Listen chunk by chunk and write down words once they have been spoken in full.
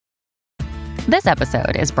This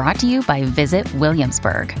episode is brought to you by Visit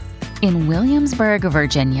Williamsburg. In Williamsburg,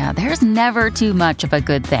 Virginia, there's never too much of a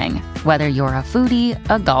good thing. Whether you're a foodie,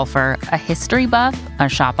 a golfer, a history buff, a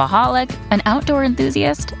shopaholic, an outdoor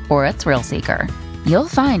enthusiast, or a thrill seeker, you'll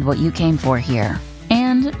find what you came for here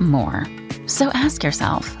and more. So ask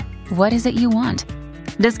yourself, what is it you want?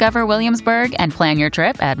 Discover Williamsburg and plan your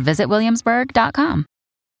trip at visitwilliamsburg.com.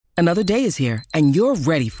 Another day is here, and you're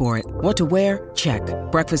ready for it. What to wear? Check.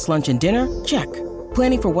 Breakfast, lunch, and dinner? Check.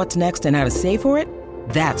 Planning for what's next and how to save for it?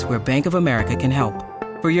 That's where Bank of America can help.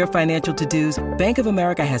 For your financial to-dos, Bank of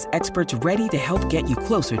America has experts ready to help get you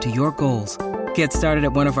closer to your goals. Get started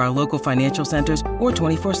at one of our local financial centers or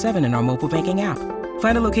 24/7 in our mobile banking app.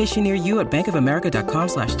 Find a location near you at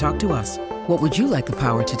bankofamerica.com/talktous. What would you like the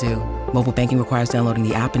power to do? Mobile banking requires downloading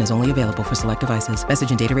the app and is only available for select devices. Message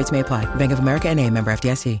and data rates may apply. Bank of America N.A., member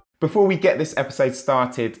FDIC. Before we get this episode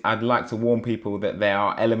started, I'd like to warn people that there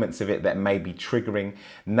are elements of it that may be triggering,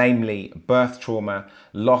 namely birth trauma,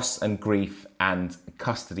 loss and grief, and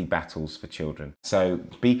custody battles for children. So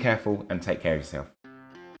be careful and take care of yourself.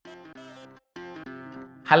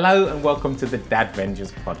 Hello and welcome to the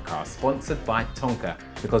Dadvengers podcast, sponsored by Tonka,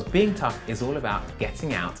 because being tough is all about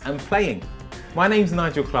getting out and playing. My name's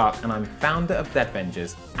Nigel Clark and I'm founder of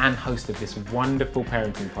Dadvengers and host of this wonderful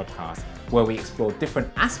parenting podcast where we explore different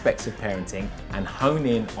aspects of parenting and hone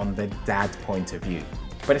in on the dad point of view.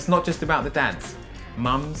 But it's not just about the dads.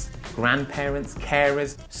 Mums, grandparents,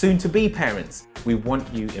 carers, soon-to-be parents, we want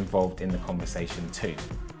you involved in the conversation too.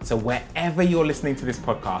 So wherever you're listening to this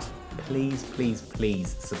podcast, please, please,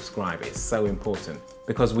 please subscribe. It's so important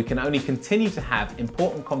because we can only continue to have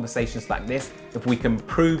important conversations like this if we can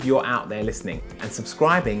prove you're out there listening, and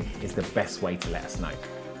subscribing is the best way to let us know.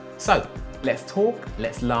 So let's talk,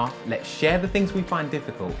 let's laugh, let's share the things we find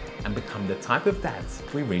difficult and become the type of dads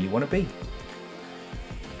we really want to be.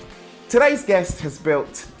 Today's guest has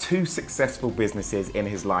built 2 successful businesses in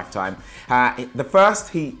his lifetime. The first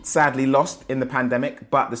he sadly lost in the pandemic,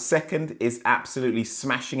 but the second is absolutely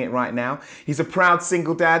smashing it right now. He's a proud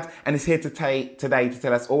single dad and is here today to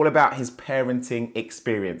tell us all about his parenting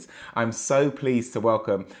experience. I'm so pleased to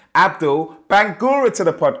welcome Abdul Bangura to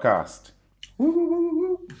the podcast.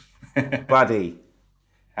 Buddy,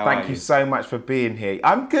 thank you so much for being here.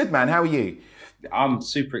 I'm good, man. How are you? I'm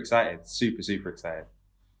super excited. Super excited.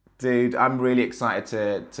 Dude, I'm really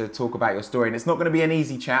excited to talk about your story. And it's not going to be an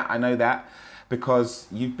easy chat, I know that, because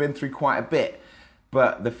you've been through quite a bit.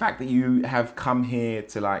 But the fact that you have come here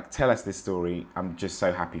to tell us this story, I'm just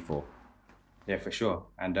so happy for. Yeah, for sure.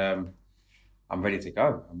 And I'm ready to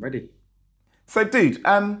go. I'm ready. So, dude,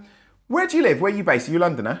 where do you live? Where are you based? Are you a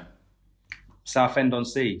Londoner?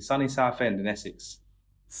 Southend-on-Sea. Sunny Southend in Essex.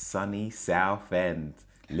 Sunny Southend.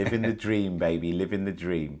 Living the dream, baby. Living the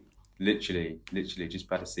dream. Literally, just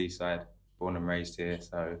by the seaside, born and raised here.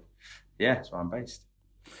 So, yeah, that's where I'm based.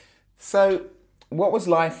 So, what was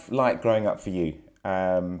life like growing up for you?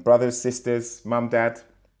 Brothers, sisters, mum, dad?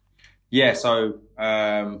 Yeah, so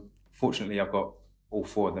fortunately, I've got all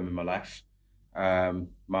 4 of them in my life.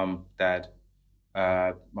 Mum, dad,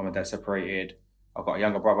 mum and dad separated. I've got a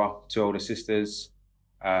younger brother, 2 older sisters.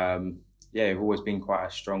 We've always been quite a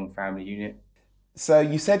strong family unit. So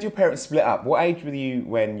you said your parents split up. What age were you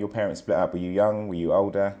when your parents split up? Were you young? Were you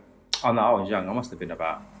older? Oh no, I was young. I must have been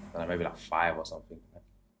about, I don't know, maybe 5 or something.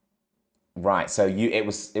 Right. So it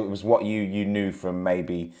was what you knew from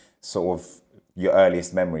maybe sort of your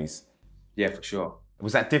earliest memories. Yeah, for sure.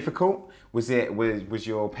 Was that difficult? Was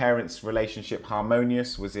your parents' relationship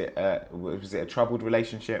harmonious? Was it a troubled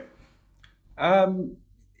relationship?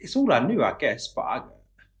 It's all I knew, I guess. But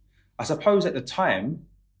I suppose at the time,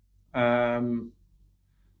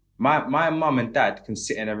 my mum and dad can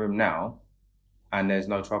sit in a room now and there's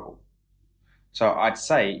no trouble. So I'd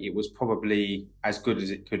say it was probably as good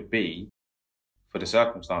as it could be for the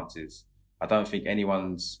circumstances. I don't think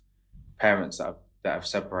anyone's parents that have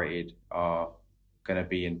separated are going to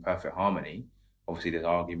be in perfect harmony. Obviously there's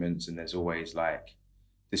arguments and there's always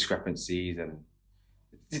discrepancies and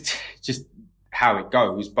it's just how it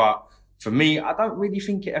goes. But for me, I don't really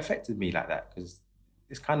think it affected me like that because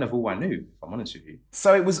it's kind of all I knew, if I'm honest with you.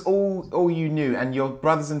 So it was all you knew, and your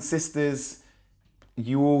brothers and sisters,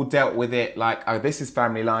 you all dealt with it this is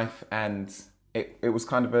family life, and it was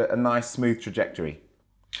kind of a nice, smooth trajectory.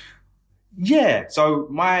 Yeah, so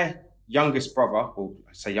my youngest brother, or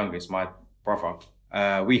I say youngest, my brother,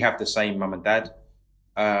 we have the same mum and dad.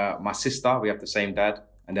 My sister, we have the same dad.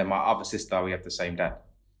 And then my other sister, we have the same dad.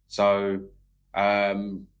 So...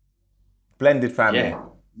 blended family.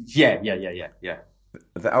 Yeah.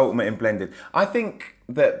 The ultimate in blended. I think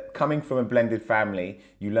that coming from a blended family,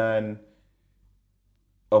 you learn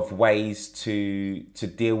of ways to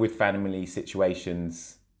deal with family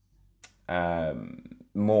situations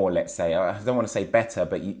more, let's say. I don't want to say better,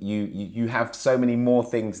 but you have so many more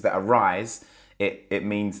things that arise. It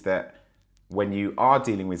means that when you are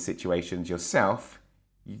dealing with situations yourself,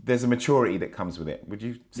 there's a maturity that comes with it. Would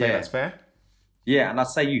you say that's fair? Yeah, and I'd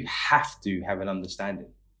say you have to have an understanding.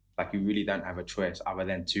 Like, you really don't have a choice other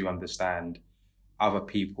than to understand other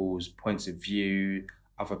people's points of view,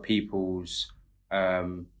 other people's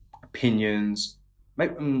opinions,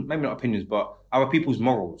 maybe not opinions, but other people's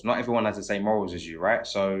morals. Not everyone has the same morals as you, right?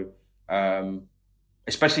 So,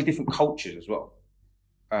 especially different cultures as well.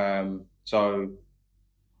 So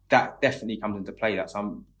that definitely comes into play. That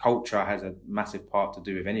some culture has a massive part to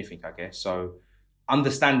do with anything, I guess. So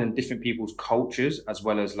understanding different people's cultures as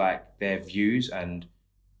well as like their views and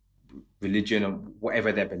religion and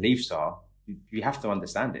whatever their beliefs are, you have to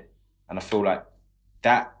understand it. And I feel like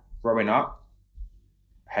that growing up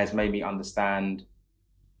has made me understand,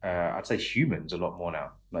 I'd say, humans a lot more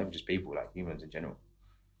now. Not even just people, like humans in general.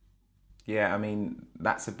 Yeah, I mean,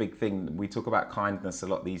 that's a big thing. We talk about kindness a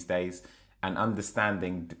lot these days and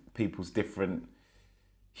understanding people's different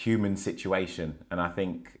human situation. And I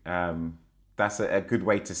think that's a good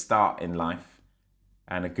way to start in life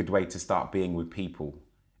and a good way to start being with people.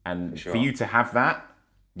 And for you to have that,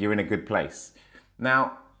 you're in a good place.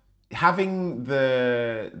 Now, having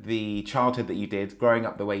the childhood that you did, growing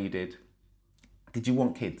up the way you did you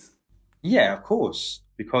want kids? Yeah, of course.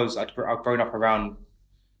 Because I've grown up around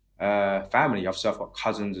family. I've got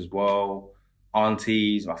cousins as well,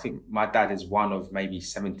 aunties. I think my dad is one of maybe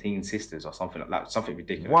 17 sisters or something like that. Something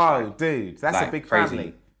ridiculous. Wow, dude, that's like, a big crazy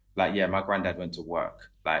family. Like, yeah, my granddad went to work.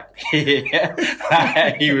 Like,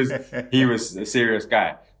 he was a serious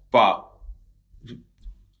guy. But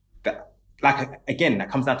that, like, again, that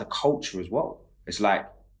comes down to culture as well. It's like,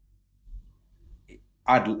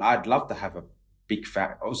 I'd love to have a big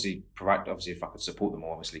family. Obviously if I could support them,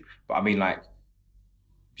 obviously. But I mean, like,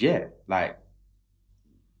 yeah, like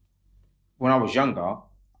when I was younger,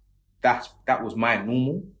 that was my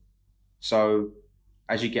normal. So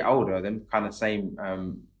as you get older, them kind of same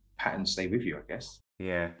patterns stay with you, I guess.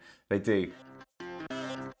 Yeah, they do.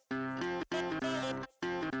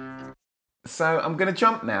 So I'm going to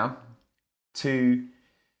jump now to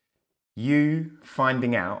you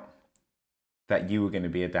finding out that you were going to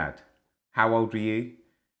be a dad. How old were you?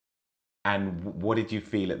 And what did you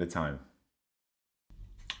feel at the time?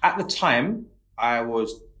 At the time, I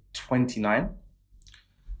was 29.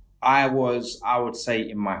 I would say,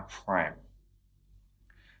 in my prime.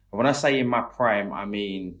 When I say in my prime, I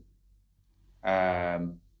mean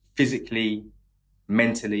physically,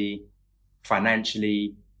 mentally,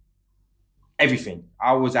 financially, everything.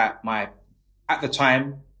 I was at the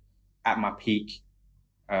time, at my peak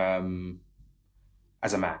as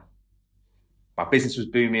a man. My business was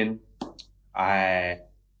booming. I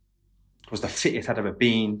was the fittest I'd ever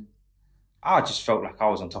been. I just felt like I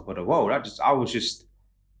was on top of the world. I was just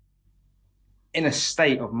in a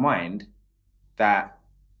state of mind that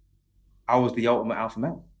I was the ultimate alpha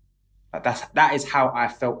male. Like that is how I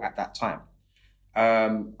felt at that time.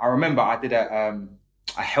 I remember I did a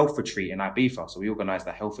health retreat in Ibiza. So we organised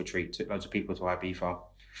a health retreat, took loads of people to Ibiza.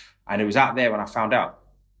 And it was out there when I found out.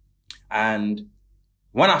 And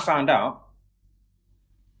when I found out,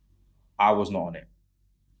 I was not on it.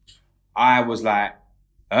 I was like,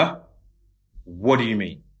 huh? What do you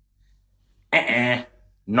mean?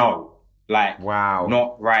 No. Like, wow.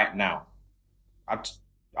 Not right now.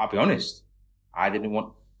 I'll be honest. I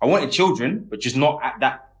wanted children, but just not at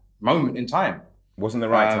that moment in time. Wasn't the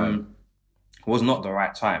right time. Was not the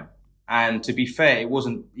right time. And to be fair, it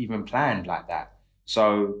wasn't even planned like that.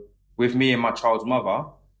 So with me and my child's mother,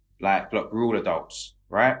 like, look, we're all adults,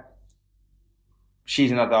 right?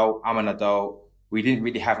 She's an adult, I'm an adult. We didn't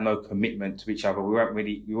really have no commitment to each other.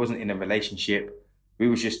 We wasn't in a relationship. We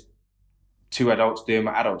was just two adults doing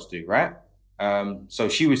what adults do, right? So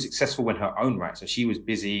she was successful in her own right. So she was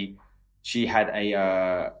busy. She had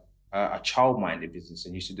a child-minded business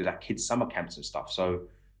and used to do like kids' summer camps and stuff. So,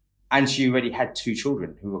 and she already had two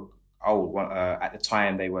children who were old. At the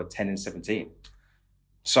time, they were 10 and 17.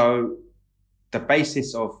 So the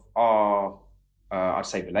basis of our, I'd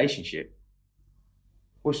say, relationship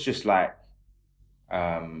was just like,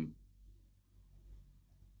 how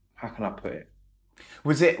can I put it?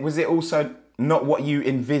 Was it also not what you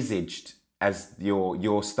envisaged as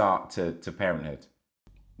your start to parenthood?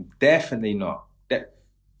 Definitely not.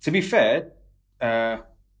 To be fair, yeah,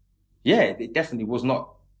 it definitely was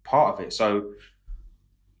not part of it. So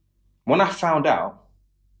when I found out,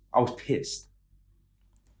 I was pissed.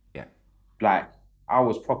 Yeah. Like, I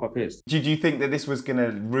was proper pissed. Did you think that this was going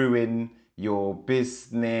to ruin your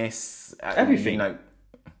business? Everything. I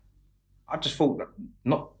just thought,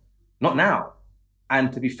 not now.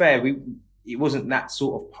 And to be fair, it wasn't that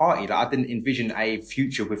sort of party. Like, I didn't envision a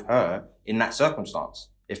future with her in that circumstance,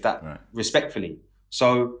 if that respectfully.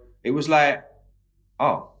 So it was like,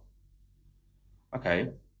 oh, okay,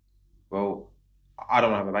 well, I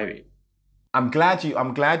don't want to have a baby. I'm glad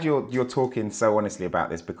you're talking so honestly about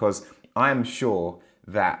this, because I am sure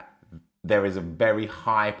that there is a very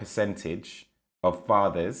high percentage of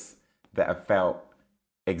fathers that have felt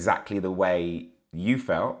exactly the way you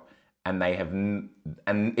felt, and they have, and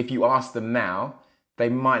if you ask them now, they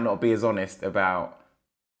might not be as honest about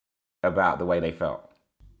the way they felt.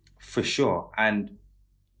 For sure. And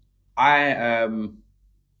I,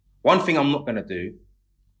 one thing I'm not going to do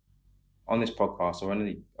on this podcast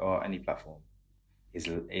or any platform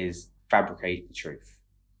is fabricate the truth,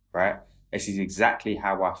 right? This is exactly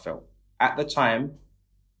how I felt. At the time,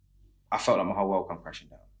 I felt like my whole world come crashing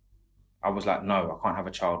down. I was like, no, I can't have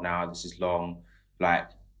a child now. This is long. Like,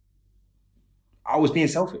 I was being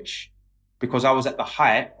selfish because I was at the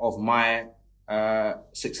height of my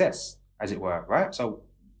success, as it were, right? So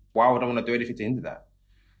why would I want to do anything to hinder that?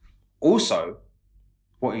 Also,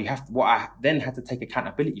 what I then had to take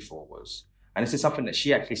accountability for was, and this is something that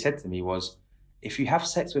she actually said to me, was, if you have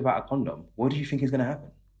sex without a condom, what do you think is going to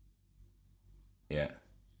happen?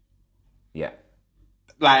 Yeah.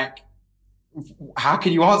 Like, how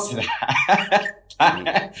can you answer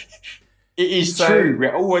that? It is true.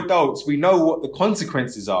 We're all adults. We know what the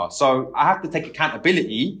consequences are. So I have to take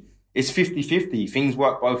accountability. It's 50-50. Things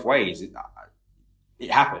work both ways.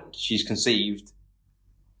 It happened. She's conceived.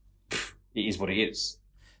 It is what it is.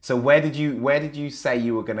 So where did you say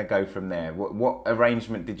you were going to go from there? What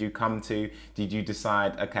arrangement did you come to? Did you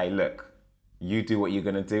decide, okay, look, you do what you're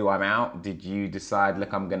going to do, I'm out? Did you decide,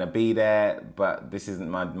 look, I'm going to be there, but this isn't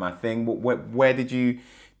my thing? Where did you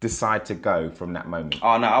decide to go from that moment?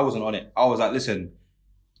 Oh, no, I wasn't on it. I was like, listen,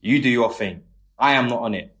 you do your thing. I am not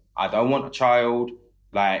on it. I don't want a child.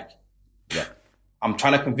 Like, yeah, I'm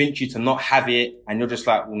trying to convince you to not have it. And you're just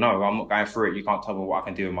like, well, no, I'm not going through it. You can't tell me what I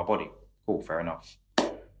can do with my body. Cool, fair enough.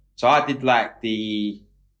 So I did like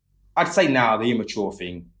I'd say now the immature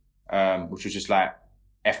thing, which was just like,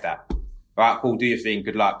 F that. All right, cool, do your thing.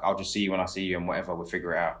 Good luck. I'll just see you when I see you and whatever, we'll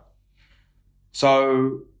figure it out.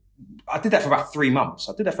 So I did that for about 3 months.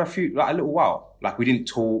 I did that for a little while. Like, we didn't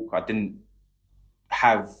talk. I didn't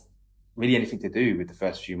have really anything to do with the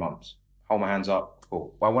first few months. Hold my hands up.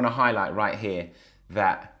 Cool. Well, I want to highlight right here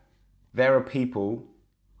that there are people,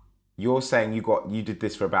 you're saying you did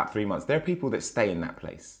this for about 3 months. There are people that stay in that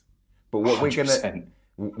place. But what 100%.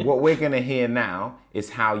 we're gonna hear now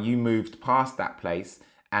is how you moved past that place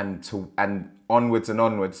and onwards and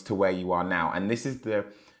onwards to where you are now. And this is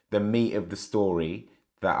the meat of the story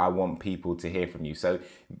that I want people to hear from you. So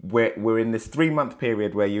we're in this 3 month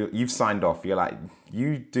period where you've signed off. You're like,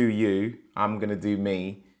 you do you, I'm gonna do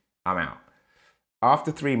me, I'm out.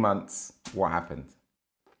 After 3 months, what happened?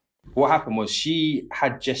 What happened was she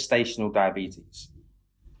had gestational diabetes.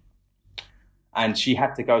 And she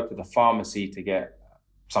had to go to the pharmacy to get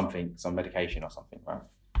some medication or something, right?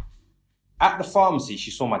 At the pharmacy, she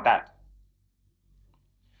saw my dad.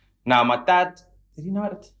 Now, my dad, did he know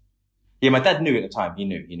it? Yeah, my dad knew at the time. He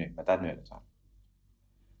knew. My dad knew at the time.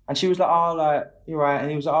 And she was like, oh, like, you're right. And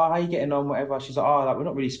he was like, oh, how you getting on, whatever. She's like, oh, like, we're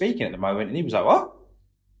not really speaking at the moment. And he was like, what?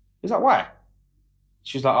 He was like, why?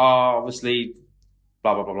 She was like, oh, obviously,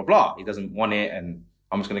 blah, blah, blah, blah, blah. He doesn't want it, and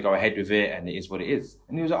I'm just going to go ahead with it, and it is what it is.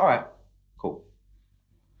 And he was like, all right, cool.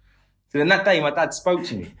 So then that day, my dad spoke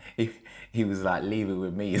to me. He was like, leave it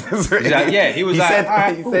with me. He was like, yeah, he was like, said, all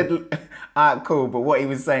right, he cool. said, all right, cool. But what he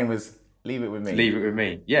was saying was, leave it with me. Leave it with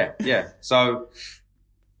me. Yeah, yeah. So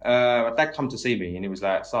my dad come to see me, and he was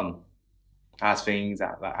like, son, how's things?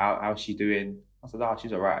 Like, how's she doing? I said, oh,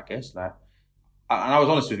 she's all right, I guess. Like, and I was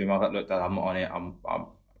honest with him. I was like, look, Dad, I'm not on it.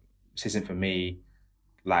 This isn't for me.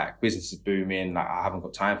 Like, business is booming. Like, I haven't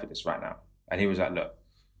got time for this right now. And he was like, look,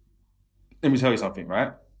 let me tell you something,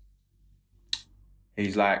 right?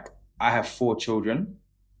 He's like, I have 4 children.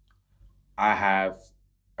 I have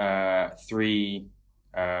 3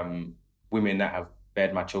 women that have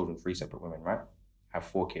bared my children, 3 separate women, right? I have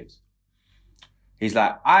 4 kids. He's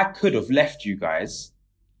like, I could have left you guys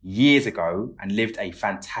years ago and lived a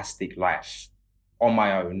fantastic life on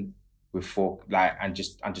my own with 4, like, and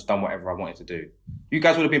just done whatever I wanted to do. You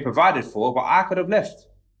guys would have been provided for, but I could have left.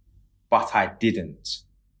 But I didn't.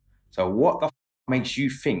 So what the makes you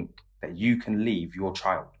think that you can leave your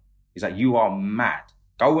child? He's like, you are mad.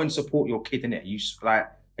 Go and support your kid in it.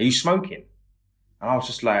 Are you smoking? And I was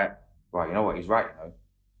just like, right, you know what, he's right, you know.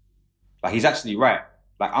 Like, he's actually right.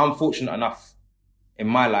 Like, I'm fortunate enough in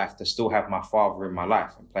my life to still have my father in my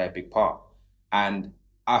life and play a big part. And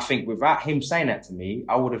I think without him saying that to me,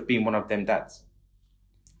 I would have been one of them dads.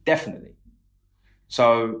 Definitely.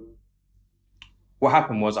 So what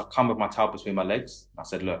happened was I come with my towel between my legs. I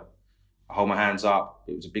said, look, I hold my hands up.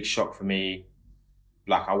 It was a big shock for me.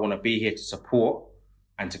 Like, I want to be here to support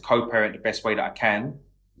and to co-parent the best way that I can.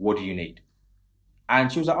 What do you need?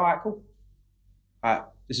 And she was like, all right, cool. All right,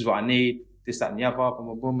 this is what I need, this, that, and the other, boom,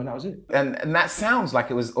 boom, boom, and that was it. And that sounds like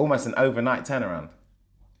it was almost an overnight turnaround.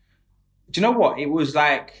 Do you know what? It was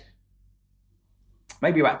like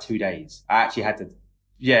maybe about 2 days. I actually had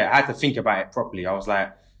to think about it properly. I was like,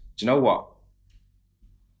 do you know what?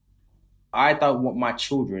 I don't want my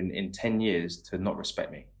children in 10 years to not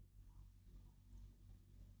respect me.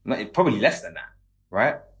 Probably less than that,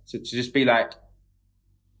 right? So to just be like,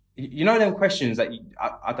 you know, them questions that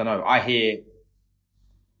I don't know, I hear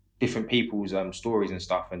different people's stories and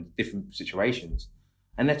stuff and different situations,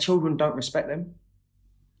 and their children don't respect them.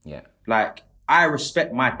 Yeah. Like, I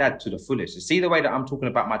respect my dad to the fullest. You see the way that I'm talking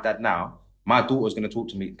about my dad now, my daughter's going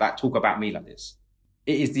to talk about me like this.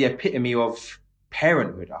 It is the epitome of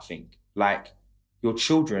parenthood, I think. Like, your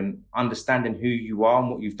children understanding who you are and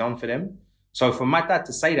what you've done for them. So for my dad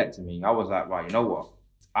to say that to me, I was like, right, you know what?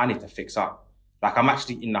 I need to fix up. Like, I'm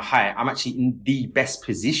actually in the best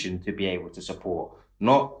position to be able to support,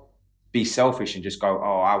 not be selfish and just go,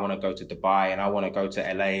 oh, I want to go to Dubai and I want to go to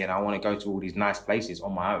LA and I want to go to all these nice places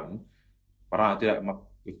on my own. But I don't do that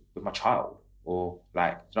with my child, or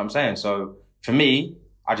like, you know what I'm saying? So for me,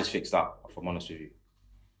 I just fixed up, if I'm honest with you.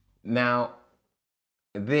 Now,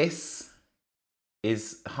 this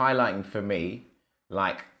is highlighting for me,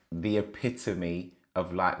 like, the epitome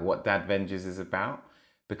of like what Dad Vengers is about,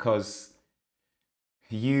 because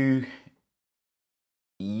you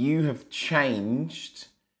have changed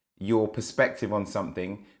your perspective on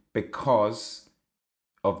something because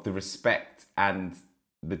of the respect and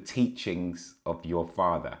the teachings of your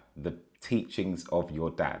father, the teachings of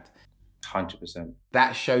your dad. 100%.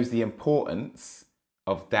 That shows the importance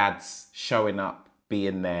of dads showing up,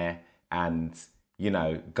 being there, and, you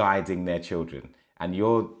know, guiding their children. And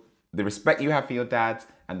the respect you have for your dad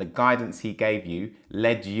and the guidance he gave you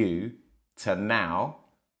led you to now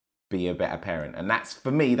be a better parent. And that's,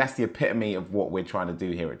 for me, that's the epitome of what we're trying to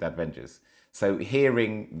do here at Dad Vengers. So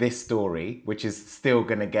hearing this story, which is still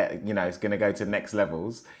going to get, you know, it's going to go to next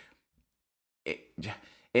levels,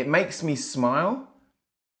 it makes me smile,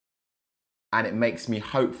 and it makes me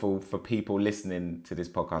hopeful for people listening to this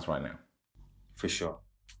podcast right now. For sure.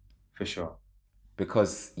 For sure.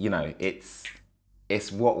 Because, you know, it's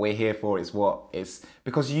what we're here for. It's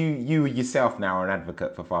because you yourself now are an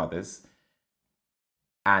advocate for fathers.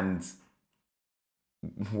 And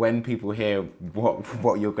when people hear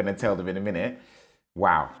what you're going to tell them in a minute,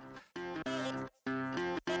 wow.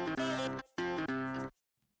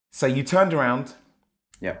 So you turned around.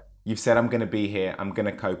 Yeah. You've said, I'm going to be here. I'm going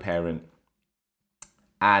to co-parent.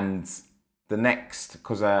 And the next,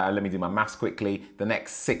 because let me do my maths quickly, the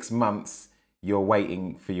next 6 months, you're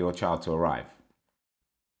waiting for your child to arrive.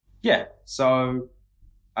 Yeah. So,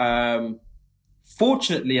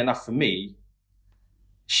 fortunately enough for me,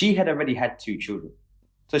 she had already had 2 children.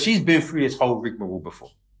 So she's been through this whole rigmarole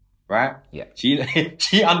before, right? Yeah. She's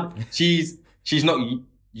not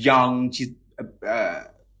young. She's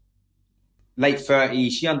late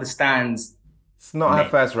 30s. She understands. It's not her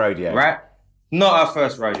first rodeo. Right? Not her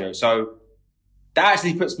first rodeo. So that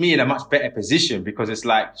actually puts me in a much better position, because it's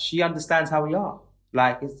like, she understands how we are.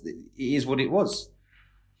 Like, it is what it was.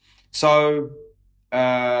 So,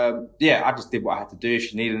 I just did what I had to do. If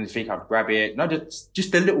she needed anything, I'd grab it. No,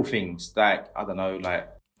 just the little things, like, I don't know, like...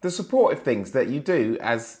 The supportive things that you do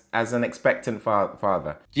as an expectant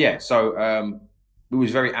father. Yeah, so it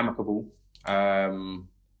was very amicable.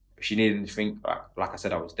 If she needed anything, like I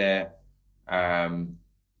said, I was there. And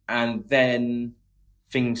then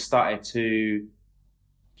things started to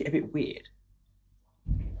get a bit weird,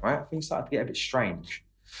 right? Things started to get a bit strange.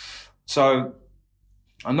 So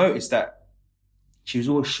I noticed that she was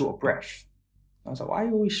always short of breath. I was like, why are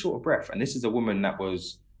you always short of breath? And this is a woman that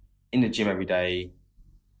was in the gym every day,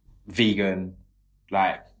 vegan,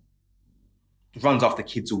 like, runs after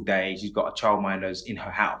kids all day. She's got a childminders in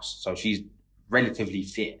her house, so she's relatively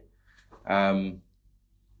fit.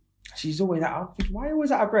 She's always out. I'm thinking, why are you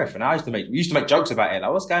always out of breath? And I used to make jokes about it,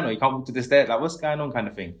 like, what's going on? You can't walk to the stairs, like, what's going on, kind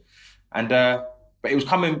of thing. And but it was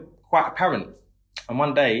coming quite apparent. And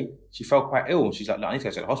one day she felt quite ill. She's like, look, I need to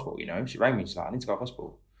go to the hospital, you know? She rang me, she's like, I need to go to the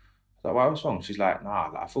hospital. I was like, what's wrong? She's like,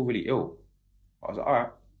 nah, like, I feel really ill. I was like, all right,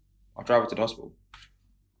 I'll drive her to the hospital.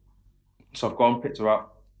 So I've gone, picked her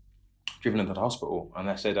up, driven her to the hospital, and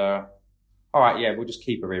they said, all right, yeah, we'll just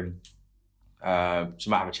keep her in. She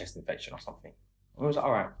might have a chest infection or something. I was like,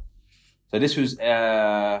 all right. So this was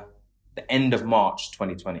the end of March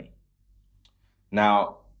 2020.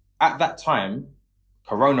 Now, at that time,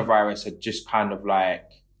 coronavirus had just kind of like,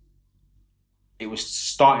 it was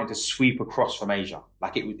starting to sweep across from Asia.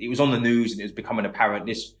 Like it was on the news and it was becoming apparent.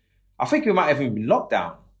 I think it might have even been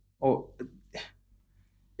lockdown, or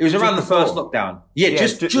it was around the first lockdown. Yeah,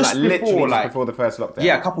 just like, before, just before the first lockdown.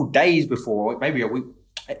 Yeah, a couple of days before, maybe a week.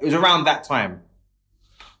 It was around that time.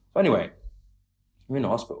 So anyway, we're in the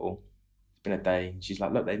hospital. It's been a day. She's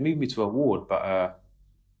like, look, they moved me to a ward, but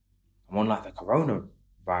I'm on like the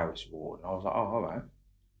coronavirus ward. And I was like, oh, all right.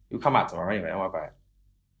 You'll come out tomorrow anyway, don't worry about it.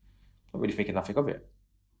 Not really thinking nothing of it.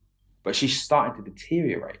 But she's starting to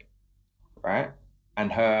deteriorate, right?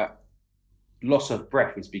 And her loss of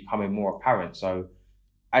breath is becoming more apparent. So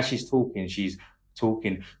as she's talking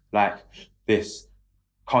like this,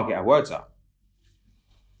 can't get her words out.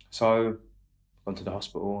 So I've gone to the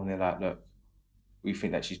hospital and they're like, look, we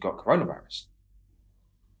think that she's got coronavirus.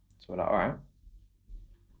 So we're like, all right,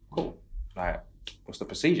 cool. Like, what's the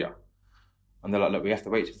procedure? And they're like, look, we have to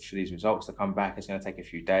wait for these results to come back. It's going to take a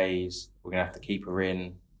few days. We're going to have to keep her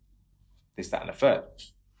in, this, that, and the third.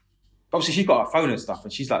 But obviously she's got her phone and stuff,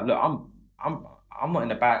 and she's like, look, I'm not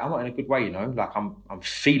in a good way, you know. Like I'm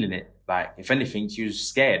feeling it. Like if anything, she was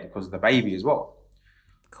scared because of the baby as well.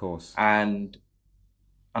 Of course. And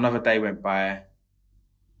another day went by.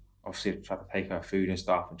 Obviously, I tried to take her food and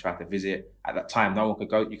stuff and tried to visit. At that time, no one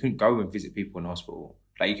could go. You couldn't go and visit people in the hospital.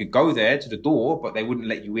 Like you could go there to the door, but they wouldn't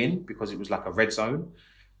let you in because it was like a red zone.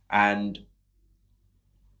 And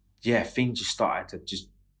yeah, things just started to just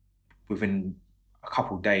within a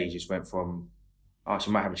couple of days just went from, oh,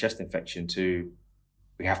 she might have a chest infection to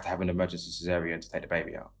we have to have an emergency cesarean to take the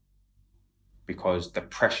baby out because the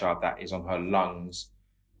pressure that is on her lungs,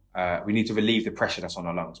 we need to relieve the pressure that's on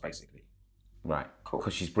her lungs, basically. Right, cool.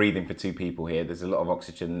 Because she's breathing for two people here. There's a lot of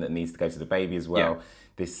oxygen that needs to go to the baby as well. Yeah.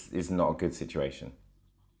 This is not a good situation.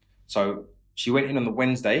 So she went in on the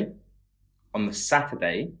Wednesday. On the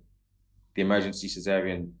Saturday, the emergency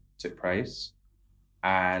cesarean took place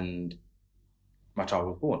and my child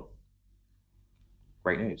was born.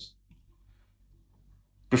 Great news.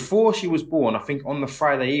 Before she was born, I think on the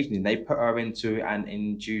Friday evening, they put her into an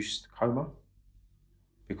induced coma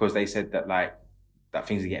because they said that that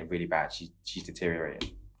things are getting really bad. She's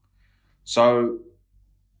deteriorating. So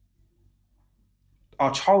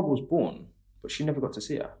our child was born, but she never got to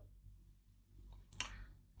see her.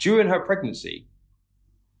 During her pregnancy,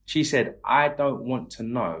 she said, I don't want to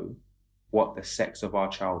know what the sex of our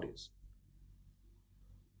child is.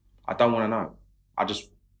 I don't want to know.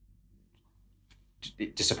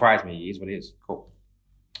 It just surprised me. It is what it is. Cool.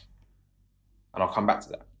 And I'll come back to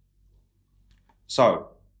that. So,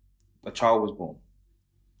 the child was born.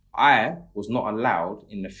 I was not allowed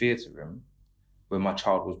in the theatre room when my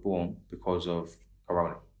child was born because of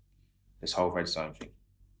Corona, this whole red zone thing.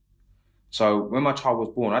 So when my child was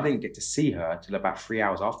born, I didn't get to see her till about 3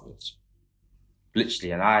 hours afterwards,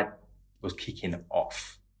 literally, and I was kicking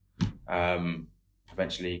off.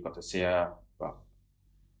 Eventually got to see her, but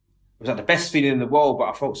it was like the best feeling in the world, but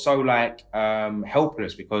I felt so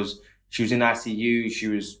helpless because she was in ICU, she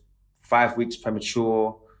was 5 weeks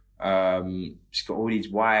premature, she's got all these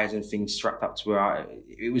wires and things strapped up to her.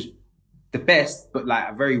 It was the best, but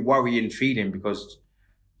a very worrying feeling because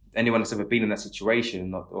anyone that's ever been in that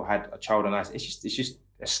situation or had a child on ice, it's just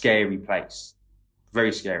a scary place.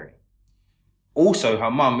 Very scary. Also,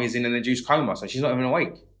 her mum is in an induced coma, so she's not even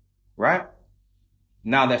awake, right?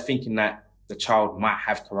 Now they're thinking that the child might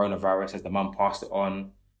have coronavirus as the mum passed it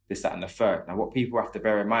on, this, that, and the third. Now, what people have to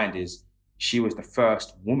bear in mind is she was the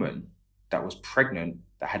first woman that was pregnant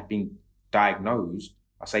that had been diagnosed,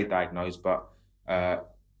 I say diagnosed, but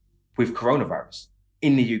with coronavirus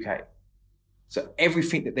in the UK. So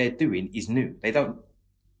everything that they're doing is new. They didn't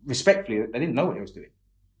know what they was doing.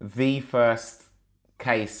 The first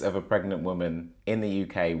case of a pregnant woman in the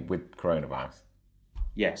UK with coronavirus.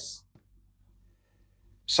 Yes.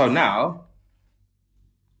 So now,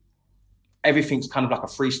 everything's kind of like a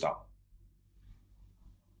freestyle.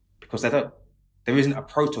 Because there isn't a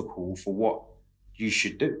protocol for what you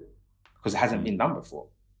should do. Because it hasn't been done before.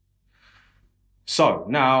 So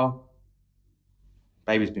now,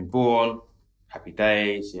 baby's been born. Happy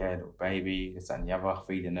days, yeah, little baby, this and the other,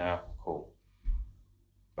 feeding her, cool.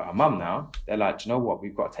 But her mum now, they're like, do you know what?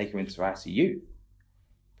 We've got to take her into ICU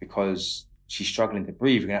because she's struggling to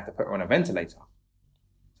breathe. We're going to have to put her on a ventilator.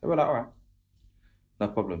 So we're like, all right, no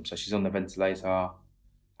problem. So she's on the ventilator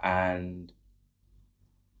and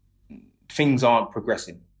things aren't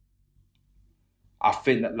progressing. I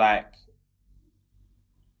think that like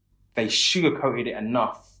they sugarcoated it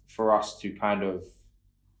enough for us to kind of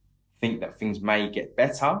think that things may get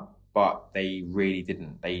better, but they really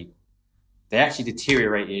didn't. They actually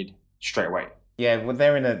deteriorated straight away. Yeah, well,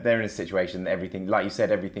 they're in a situation that everything, like you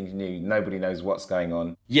said, everything's new. Nobody knows what's going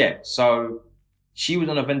on. Yeah, so she was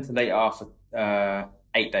on a ventilator for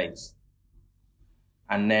 8 days.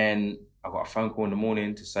 And then I got a phone call in the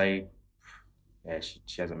morning to say, yeah,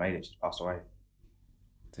 she hasn't made it. She's passed away.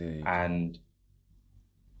 Dude. And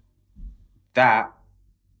that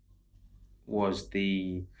was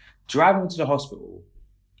the driving to the hospital.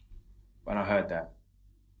 When I heard that,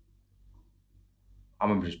 I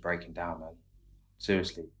remember just breaking down, man.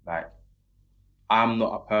 Seriously, like, I'm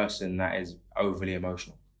not a person that is overly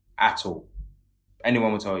emotional at all.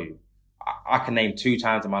 Anyone will tell you. I can name 2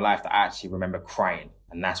 times in my life that I actually remember crying,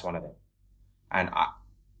 and that's one of them. And I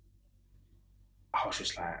was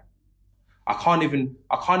just like, I can't even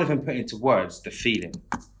put into words the feeling.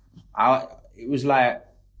 It was like,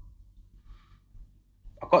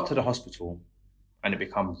 I got to the hospital and it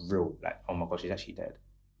became real, like, oh my God, she's actually dead.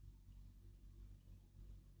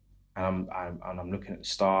 And I'm looking at the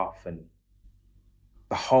staff and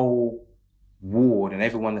the whole ward and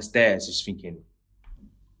everyone that's there is just thinking,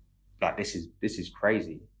 like, this is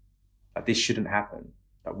crazy. Like, this shouldn't happen.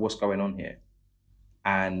 Like, what's going on here?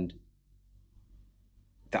 And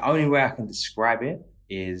the only way I can describe it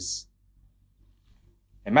is,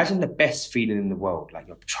 imagine the best feeling in the world, like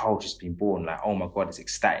your child just been born, like, oh my God, it's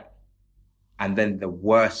ecstatic. And then the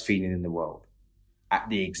worst feeling in the world at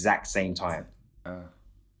the exact same time.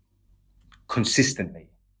 Consistently.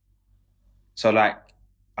 So like,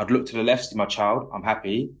 I'd look to the left, see my child, I'm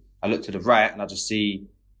happy. I look to the right and I just see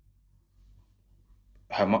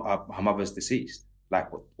her mother's deceased. Like,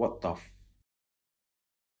 what the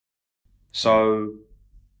So,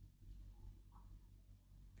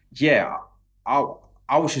 yeah,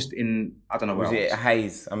 I was just in, I don't know where I was. Was it a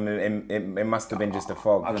haze? I mean, it must have been just a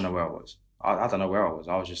fog. I don't know where I was. I don't know where I was.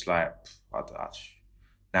 I was just like,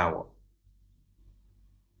 now what?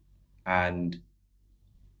 And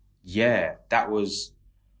yeah, that was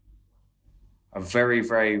a very,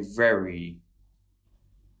 very, very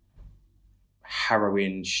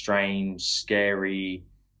harrowing, strange, scary,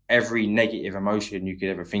 every negative emotion you could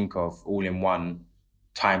ever think of all in one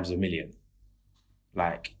times a million.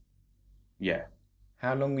 Like, yeah.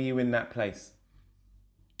 How long were you in that place?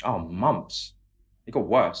 Oh, months. It got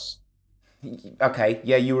worse. Okay,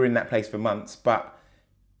 yeah, you were in that place for months, but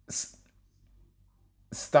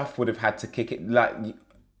stuff would have had to kick it, like,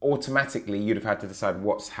 automatically you'd have had to decide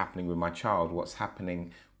what's happening with my child, what's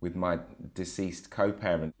happening with my deceased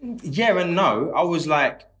co-parent. Yeah and no. I was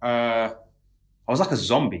like a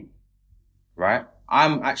zombie, right?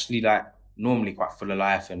 I'm actually like normally quite full of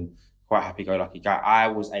life and quite happy-go-lucky guy. I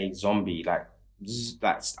was a zombie, like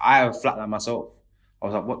I flatlined myself. I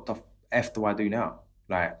was like, what the F do I do now?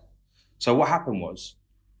 Like, so what happened was,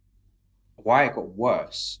 why it got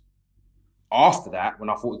worse after that, when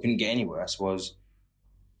I thought it couldn't get any worse, was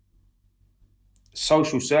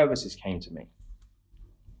social services came to me.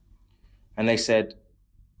 And they said,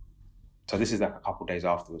 so this is like a couple of days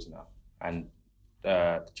afterwards now, and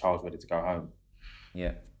the child's ready to go home.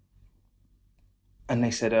 Yeah. And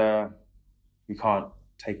they said, we can't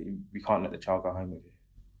let the child go home with you.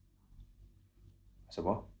 I said,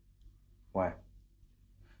 what? Why?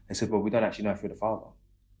 They said, well, we don't actually know if you're the father.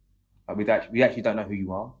 Like, we actually don't know who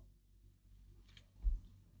you are.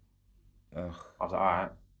 Ugh. I was like, all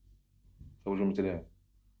right. So what do you want me to do?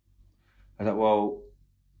 I was like, well,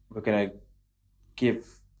 we're going to give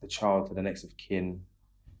the child to the next of kin,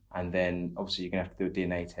 and then obviously you're going to have to do a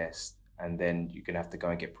DNA test, and then you're going to have to go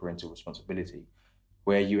and get parental responsibility.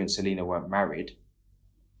 Where you and Selena weren't married,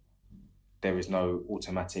 there is no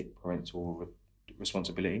automatic parental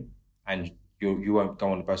responsibility, and you won't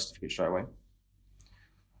go on the birth certificate straight away.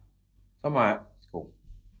 So I'm like, cool.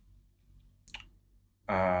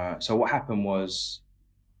 So what happened was,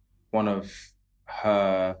 one of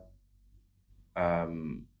her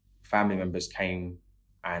family members came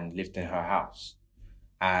and lived in her house,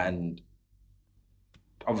 and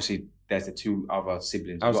obviously there's the 2 other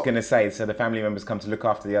siblings. I was going to say, so the family members come to look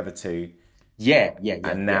after the other 2. Yeah.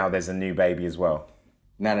 And now there's a new baby as well.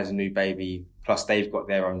 Now there's a new baby, plus they've got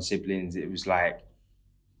their own siblings. It was like,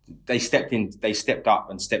 they stepped up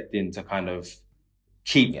and stepped in to kind of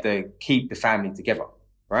keep the family together,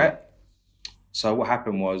 right? Yeah. So what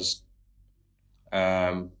happened was,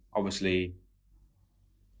 obviously,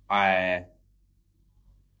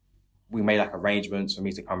 we made like arrangements for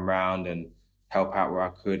me to come around and help out where I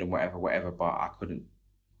could and whatever, but I couldn't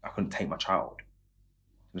I couldn't take my child.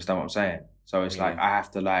 Understand what I'm saying? So it's like, I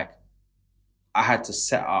had to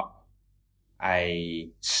set up a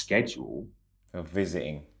schedule of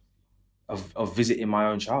visiting my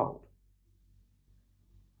own child.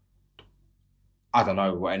 I don't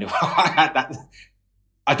know what anyone.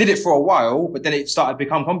 I did it for a while, but then it started to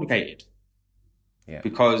become complicated. Yeah.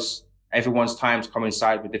 Because everyone's times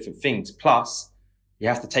coincide with different things. Plus, you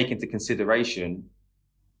have to take into consideration,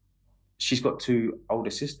 she's got 2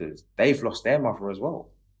 older sisters. They've lost their mother as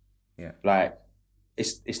well. Yeah. Like,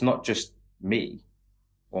 it's not just me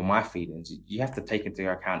or my feelings. You have to take into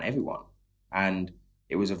account everyone. And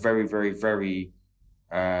it was a very, very, very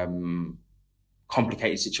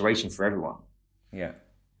complicated situation for everyone. Yeah.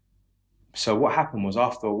 So what happened was,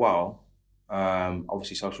 after a while,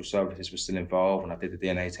 obviously social services were still involved, and I did the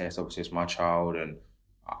DNA test. Obviously it's my child, and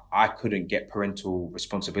I couldn't get parental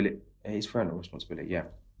responsibility. It's parental responsibility, yeah.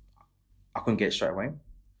 I couldn't get it straight away.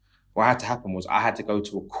 What had to happen was I had to go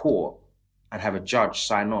to a court and have a judge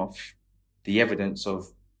sign off the evidence of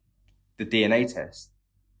the DNA test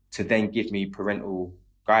to then give me parental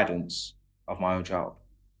guidance of my own child,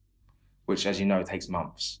 which, as you know, takes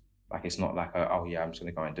months. Like, it's not like, I'm just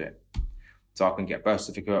going to go and do it. So I couldn't get a birth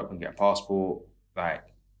certificate, I couldn't get a passport, like,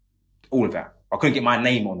 all of that. I couldn't get my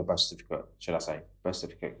name on the birth certificate, should I say. Birth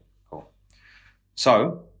certificate, cool.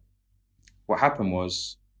 So what happened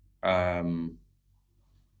was, the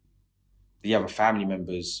other family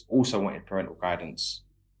members also wanted parental guidance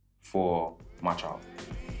for my child.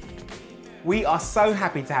 We are so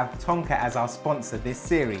happy to have Tonka as our sponsor this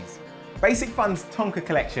series. Basic Fun's Tonka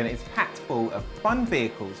collection is packed full of fun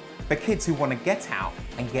vehicles for kids who want to get out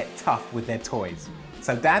and get tough with their toys.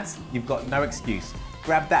 So dads, you've got no excuse.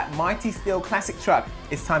 Grab that mighty steel classic truck.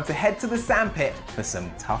 It's time to head to the sandpit for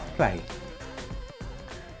some tough play.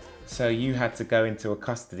 So you had to go into a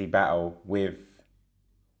custody battle with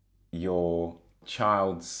your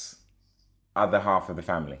child's other half of the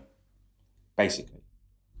family? Basically.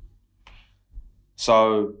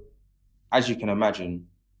 So, as you can imagine,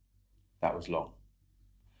 that was long.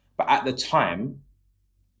 But at the time,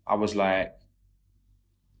 I was like,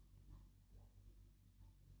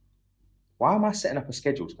 why am I setting up a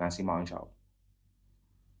schedule to go and see my own child?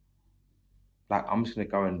 Like, I'm just going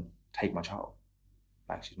to go and take my child.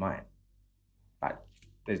 Like, she's mine. Like,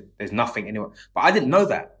 there's nothing anywhere. But I didn't know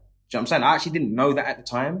that. Do you know what I'm saying? I actually didn't know that at the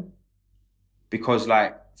time. Because,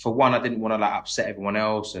 like, for one, I didn't want to, like, upset everyone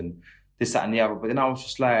else and this, that, and the other. But then I was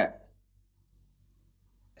just like,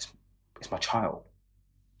 it's my child.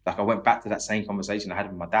 Like, I went back to that same conversation I had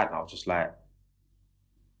with my dad, and I was just like,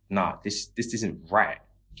 nah, this isn't right.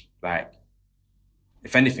 Like,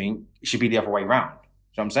 if anything, it should be the other way around. Do you know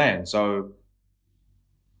what I'm saying? So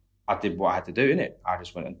I did what I had to do, innit? I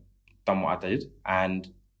just went and done what I did, and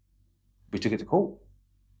we took it to court.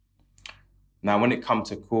 Now, when it come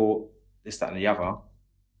to court, this, that, and the other,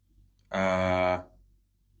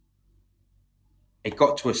 it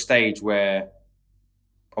got to a stage where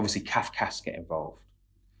obviously CAFCAS get involved.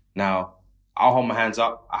 Now, I'll hold my hands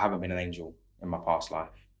up. I haven't been an angel in my past life,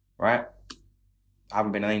 right? I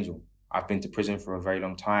haven't been an angel. I've been to prison for a very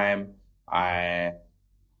long time. I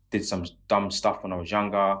did some dumb stuff when I was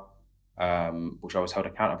younger, which I was held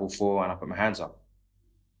accountable for, and I put my hands up.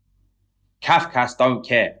 CAFCAS don't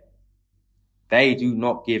care. They do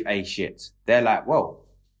not give a shit. They're like, whoa,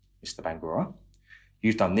 Mr. Bangura,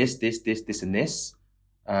 you've done this, and this.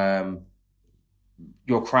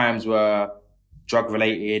 Your crimes were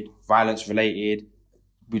drug-related, violence-related.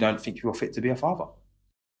 We don't think you're fit to be a father.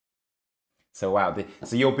 So wow,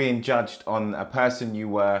 so you're being judged on a person you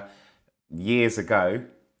were years ago.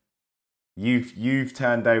 You've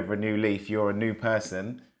turned over a new leaf. You're a new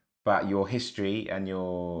person, but your history and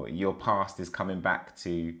your past is coming back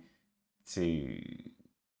to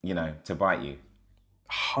bite you.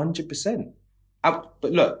 100%. But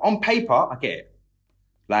look, on paper, I get it.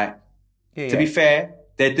 Like, to be fair,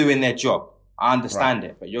 they're doing their job. I understand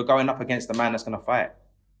it, but you're going up against the man that's going to fight.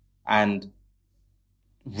 And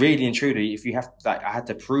really and truly, if you have, like, I had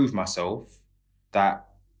to prove myself that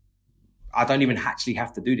I don't even actually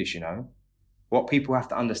have to do this, you know? What people have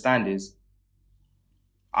to understand is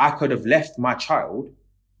I could have left my child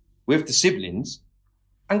with the siblings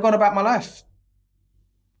and gone about my life,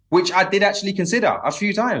 which I did actually consider a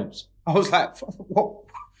few times. I was like, what? Do you know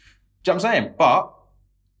what I'm saying? But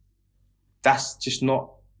that's just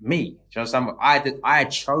not me. Do you understand? I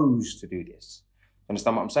chose to do this.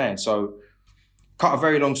 Understand what I'm saying? So, cut a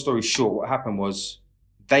very long story short, what happened was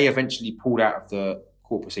they eventually pulled out of the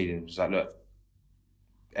court proceedings. It was like, look,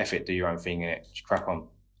 F it, do your own thing, innit? Just crack on.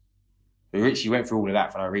 But Richie went through all of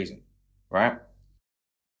that for no reason, right?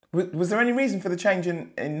 Was there any reason for the change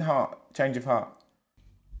change of heart?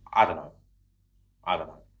 I don't know.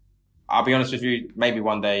 I'll be honest with you, maybe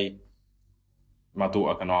one day my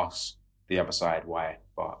daughter can ask the other side why,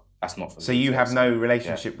 but that's not for me. So you have no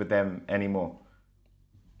relationship with them anymore?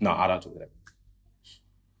 No, I don't talk to them.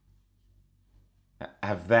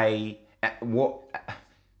 Have they...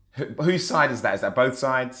 Whose side is that? Is that both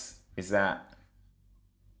sides? Is that...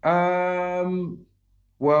 Well...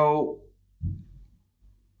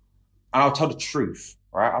 And I'll tell the truth,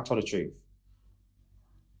 right? I'll tell the truth.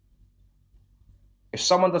 If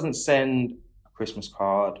someone doesn't send a Christmas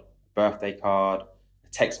card, a birthday card, a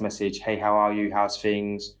text message, hey, how are you? How's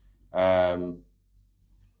things?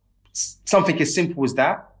 Something as simple as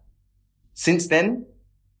that. Since then,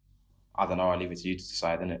 I don't know, I'll leave it to you to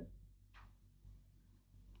decide, innit?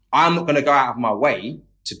 I'm not going to go out of my way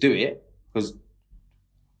to do it because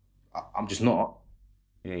I'm just not.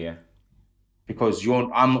 Yeah. Because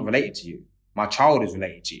I'm not related to you. My child is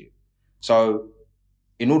related to you. So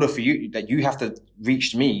in order for you, that you have to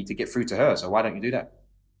reach me to get through to her. So why don't you do that?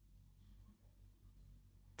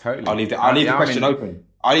 Totally. I'll leave the question open.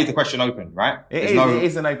 I'll leave the question open, right? It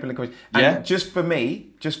is an open question. And yeah? just for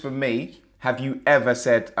me, have you ever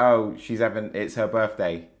said, oh, it's her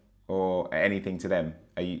birthday or anything to them?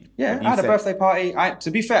 I had a birthday party.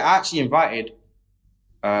 To be fair, I actually invited.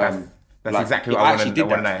 That's exactly what I want to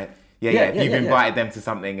know. Yeah. If you've invited them to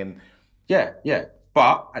something and... Yeah.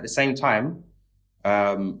 But at the same time,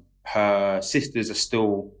 her sisters are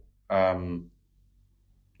still, her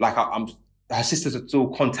sisters are still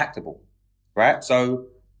contactable, right? So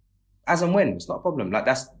as and when, it's not a problem. Like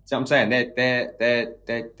that's what I'm saying.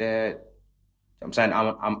 I'm saying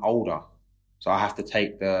I'm older, so I have to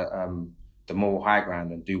take the moral high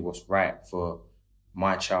ground and do what's right for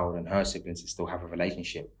my child and her siblings to still have a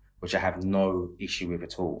relationship, which I have no issue with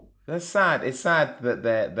at all. That's sad. It's sad that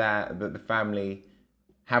the family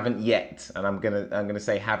haven't yet, and I'm gonna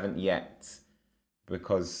say haven't yet,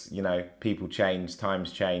 because people change,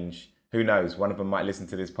 times change. Who knows? One of them might listen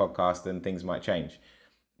to this podcast and things might change.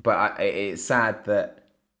 But it's sad that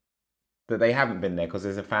they haven't been there, because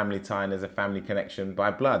there's a family tie and there's a family connection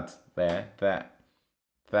by blood there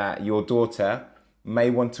that your daughter may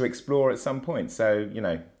want to explore at some point. So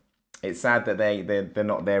it's sad that they're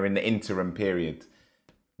not there in the interim period,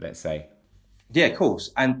 let's say. Yeah, of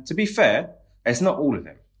course. And to be fair, it's not all of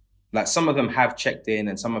them. Like some of them have checked in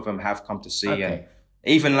and some of them have come to see. Okay. And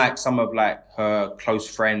even like some of like her close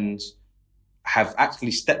friends have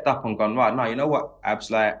actually stepped up and gone, right, no, you know what,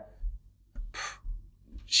 Abs, like,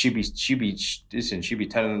 she'd be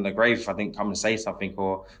telling in the grave if I didn't come and say something.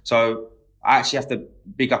 Or so I actually have to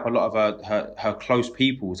big up a lot of her close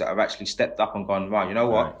peoples that have actually stepped up and gone, right, you know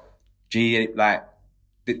what, gee, like,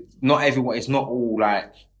 not everyone, it's not all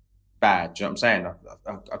like bad. Do you know what I'm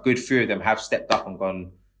saying? A good few of them have stepped up and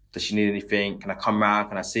gone, does she need anything? Can I come round?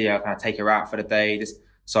 Can I see her? Can I take her out for the day?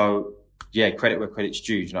 So yeah, credit where credit's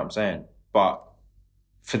due. Do you know what I'm saying? But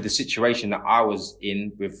for the situation that I was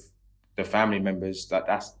in with the family members, that's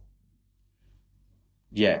crazy.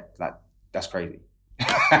 Yeah, that's crazy.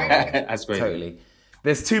 Totally.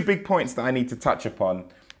 There's two big points that I need to touch upon.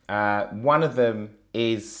 One of them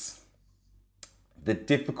is the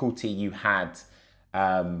difficulty you had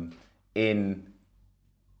in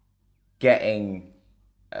getting,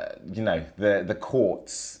 the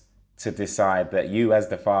courts to decide that you as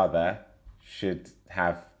the father should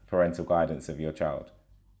have parental guidance of your child.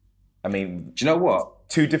 I mean, do you know what?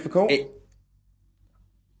 Too difficult?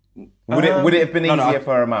 Would it have been easier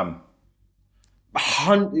for a mum? A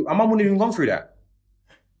mum wouldn't have even gone through that.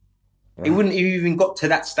 Right. It wouldn't have even got to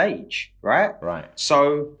that stage, right? Right.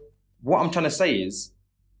 So what I'm trying to say is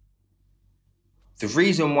the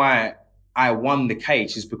reason why I won the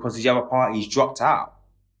case is because the other parties dropped out.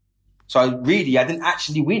 So really, I didn't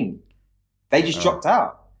actually win. They just dropped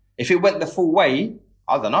out. If it went the full way,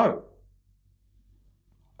 I don't know.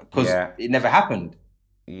 Because it never happened.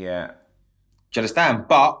 Yeah. Do you understand?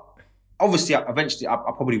 But obviously, eventually, I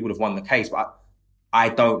probably would have won the case, but I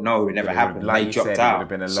don't know. It never happened. Like they dropped It out.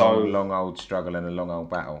 would have been a long old struggle and a long old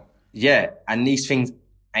battle. Yeah. And these things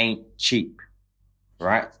ain't cheap,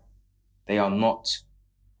 right? They are not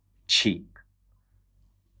cheap.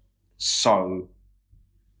 So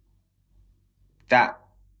that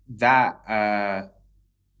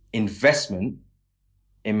investment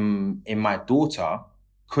in my daughter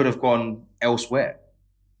could have gone elsewhere,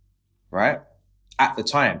 right? At the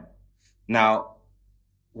time. Now,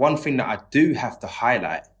 one thing that I do have to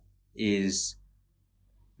highlight is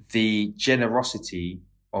the generosity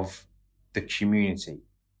of the community.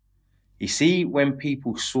 You see, when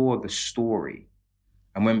people saw the story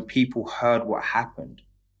and when people heard what happened,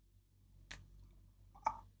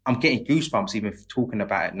 I'm getting goosebumps even talking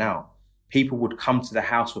about it now. People would come to the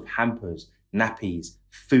house with hampers, nappies,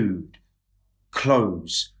 food,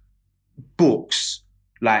 clothes, books,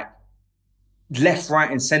 like left, right,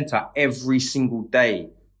 and center every single day.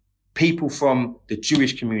 People from the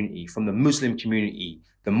Jewish community, from the Muslim community,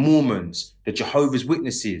 the Mormons, the Jehovah's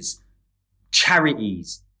Witnesses,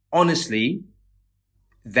 charities. Honestly,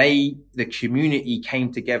 the community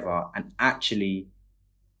came together and actually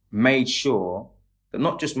made sure that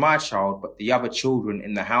not just my child, but the other children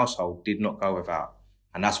in the household did not go without.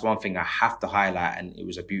 And that's one thing I have to highlight, and it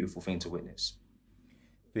was a beautiful thing to witness.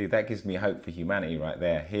 Dude, that gives me hope for humanity right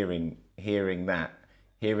there. Hearing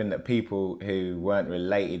that people who weren't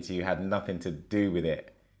related to you, had nothing to do with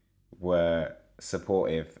it, were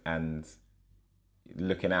supportive and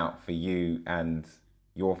looking out for you and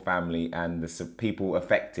your family and the people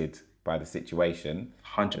affected by the situation.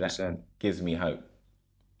 100%. That gives me hope.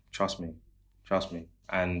 Trust me.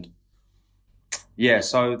 And yeah,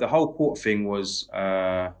 so the whole court thing was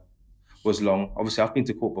long. Obviously, I've been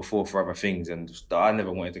to court before for other things, and I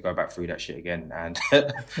never wanted to go back through that shit again. And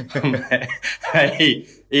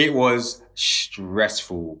it was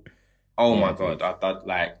stressful. Oh my God.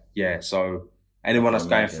 So anyone that's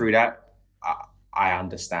going through that, I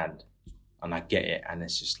understand and I get it. And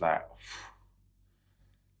it's just like,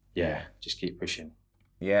 just keep pushing.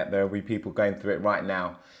 Yeah, there will be people going through it right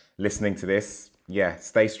now, listening to this. Yeah,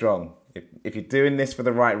 stay strong. If you're doing this for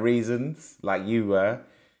the right reasons, like you were,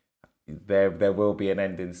 there will be an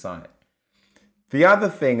end in sight. The other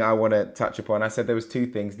thing I want to touch upon, I said there was two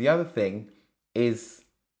things. The other thing is,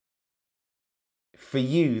 for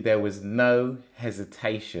you, there was no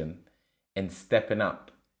hesitation in stepping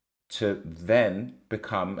up to then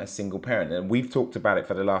become a single parent. And we've talked about it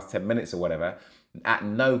for the last 10 minutes or whatever. At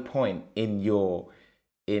no point in your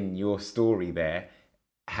story there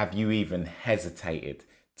have you even hesitated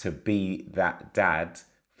to be that dad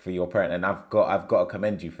for your parent. And I've got to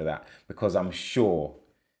commend you for that, because I'm sure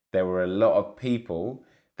there were a lot of people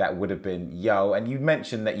that would have been, and you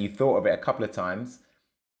mentioned that you thought of it a couple of times,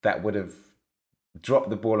 that would have dropped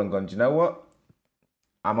the ball and gone, do you know what?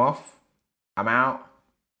 I'm off. I'm out.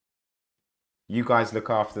 You guys look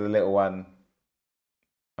after the little one.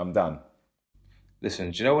 I'm done.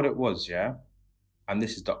 Listen, do you know what it was, yeah? And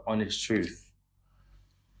this is the honest truth.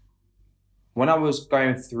 When I was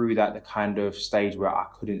going through that, the kind of stage where I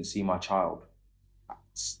couldn't see my child,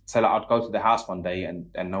 so I'd go to the house one day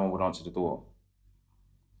and no one would answer the door.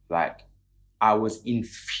 Like, I was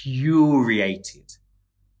infuriated.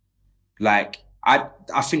 Like, I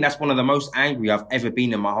think that's one of the most angry I've ever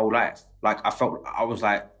been in my whole life. Like, I was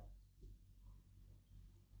like,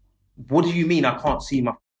 what do you mean I can't see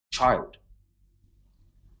my child?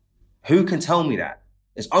 Who can tell me that?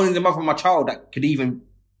 It's only the mother of my child that could even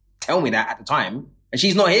tell me that at the time, and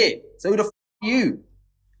she's not here. So who the f*** are you?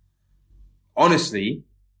 Honestly,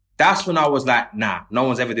 that's when I was like, nah, no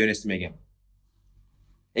one's ever doing this to me again.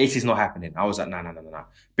 It is not happening. I was like, nah.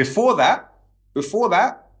 Before that,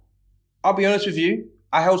 I'll be honest with you,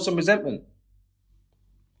 I held some resentment.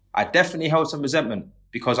 I definitely held some resentment,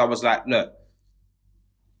 because I was like, look,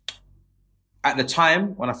 at the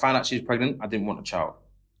time when I found out she was pregnant, I didn't want a child.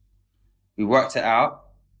 We worked it out,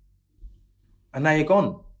 and now you're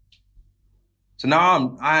gone. So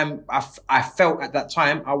now I felt at that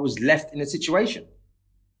time I was left in a situation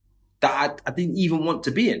that I didn't even want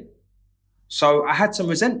to be in. So I had some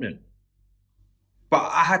resentment, but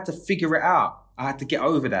I had to figure it out. I had to get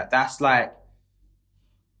over that. That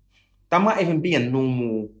might even be a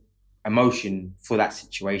normal emotion for that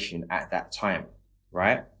situation at that time,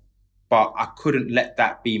 right? But I couldn't let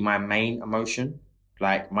that be my main emotion.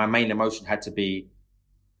 Like, my main emotion had to be,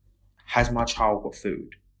 has my child got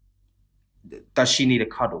food? Does she need a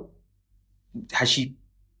cuddle? Does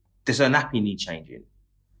her nappy need changing?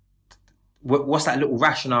 What's that little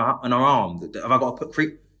rash on her arm? Have I got to put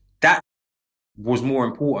cream? That was more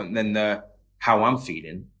important than how I'm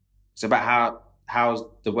feeling. It's about how's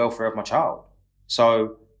the welfare of my child.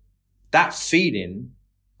 So that feeling,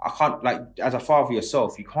 I can't, like, as a father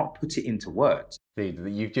yourself, you can't put it into words. Dude,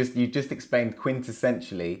 you've just explained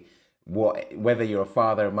quintessentially whether you're a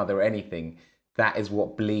father, a mother, or anything, that is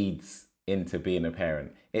what bleeds into being a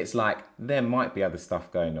parent. It's like, there might be other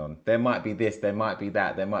stuff going on. There might be this, there might be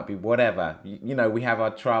that, there might be whatever. You know, we have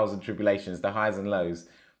our trials and tribulations, the highs and lows.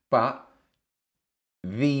 But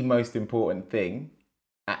the most important thing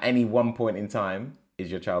at any one point in time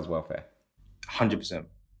is your child's welfare. 100%.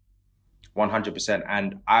 100%.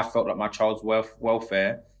 And I felt like my child's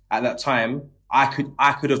welfare at that time, I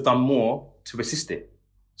could have done more to assist it.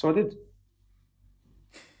 So I did.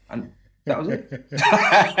 And That was it.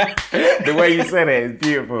 The way you said it is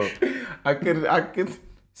beautiful. I could.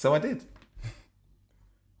 So I did.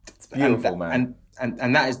 It's beautiful, man.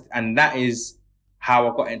 And that is how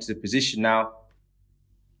I got into the position. Now,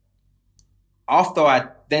 after I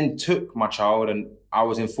then took my child and I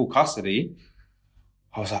was in full custody,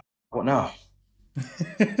 I was like, what now?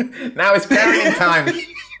 Now it's parenting time.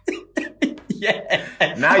 Yeah.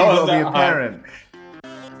 Now you've got to be a parent.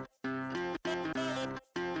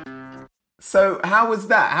 So how was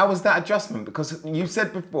that? How was that adjustment? Because you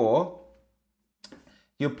said before,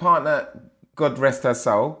 your partner, God rest her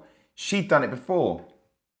soul, she'd done it before.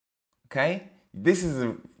 Okay? This is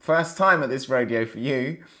the first time at this radio for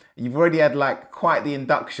you. You've already had like quite the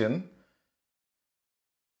induction.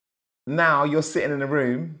 Now you're sitting in a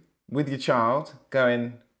room with your child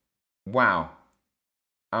going, wow,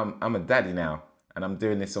 I'm a daddy now and I'm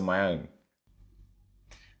doing this on my own.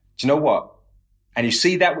 Do you know what? And you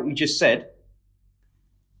see that what you just said?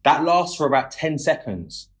 That lasts for about 10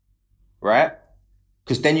 seconds, right?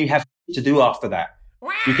 Because then you have to do after that.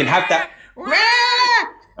 You can have that.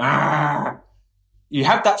 You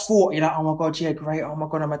have that thought. You're like, oh my God, yeah, great. Oh my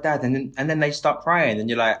God, I'm a dad. And then they start crying, and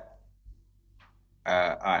you're like,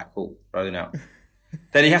 all right, cool, rolling out.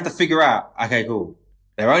 Then you have to figure out, okay, cool.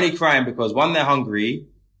 They're only crying because one, they're hungry,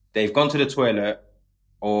 they've gone to the toilet,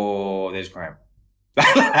 or there's crime.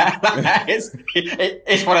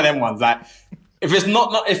 It's one of them ones. Like, if it's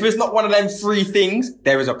not one of them three things,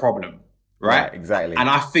 there is a problem, right? Exactly. And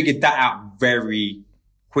I figured that out very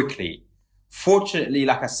quickly. Fortunately,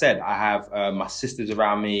 like I said, I have my sisters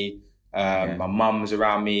around me, my mum's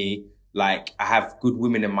around me. Like, I have good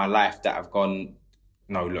women in my life that have gone,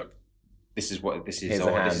 no, look, this is what this is,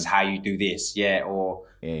 or this is how you do this, or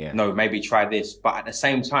no, maybe try this. But at the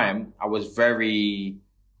same time, I was very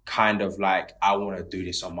kind of like, I want to do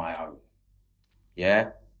this on my own. Yeah,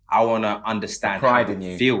 I want to understand how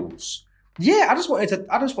it feels. Yeah, I just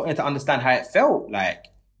wanted to understand how it felt. Like,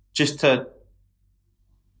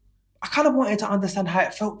 I kind of wanted to understand how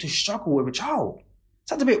it felt to struggle with a child.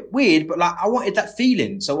 Sounds a bit weird, but like, I wanted that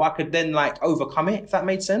feeling so I could then like overcome it, if that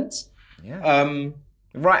made sense. Yeah.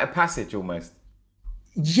 Rite of passage almost.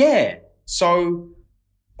 Yeah. So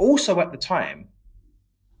also at the time,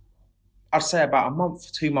 I'd say about a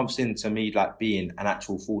month, 2 months into me like being an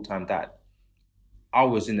actual full-time dad, I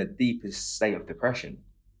was in the deepest state of depression.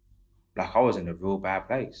 Like, I was in a real bad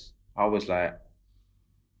place. I was like,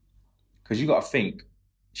 because you got to think,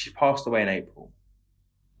 she passed away in April.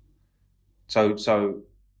 So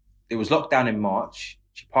it was locked down in March.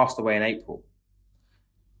 She passed away in April.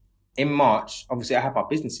 In March, obviously, I had my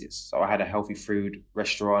businesses. So I had a healthy food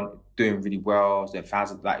restaurant, doing really well. I was doing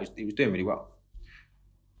thousands, like, it was doing really well.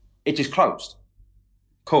 It just closed.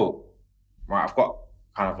 Cool. Right, I've got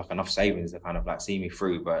kind of like enough savings to kind of like see me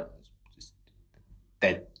through, but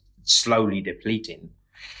they're slowly depleting.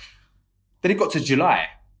 Then it got to July.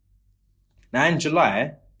 Now in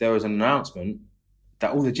July, there was an announcement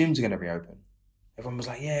that all the gyms are going to reopen. Everyone was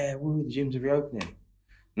like, yeah, woo, the gyms are reopening.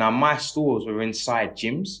 Now, my stores were inside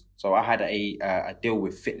gyms, so I had a deal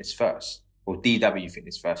with Fitness First, or DW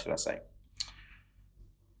Fitness First, should I say.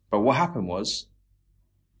 But what happened was,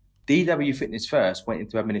 DW Fitness First went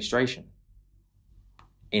into administration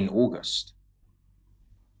in August.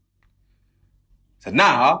 So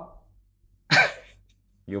now...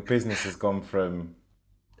 Your business has gone from...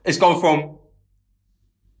 It's gone from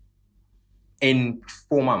in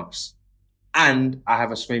 4 months, and I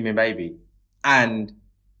have a screaming baby. And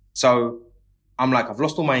so I'm like, I've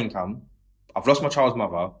lost all my income. I've lost my child's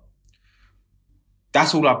mother.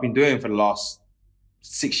 That's all I've been doing for the last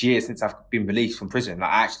 6 years since I've been released from prison.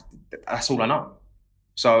 Like, that's all I know.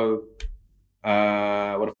 So,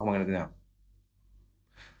 what the fuck am I going to do now?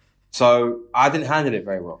 So I didn't handle it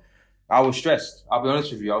very well. I was stressed. I'll be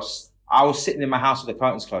honest with you. I was sitting in my house with the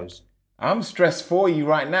curtains closed. I'm stressed for you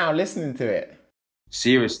right now listening to it.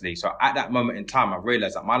 Seriously. So at that moment in time, I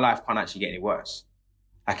realized that my life can't actually get any worse.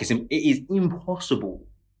 Like, it is impossible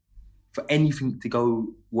for anything to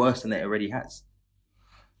go worse than it already has.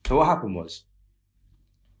 So what happened was,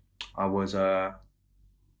 and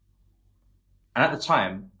at the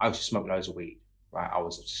time, I used to smoke loads of weed, right? I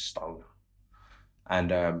was a stoner.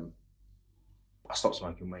 And I stopped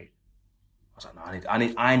smoking weed. I was like,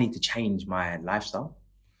 no, I need to change my lifestyle.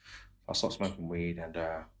 I stopped smoking weed, and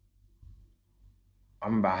I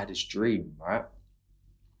remember I had this dream, right?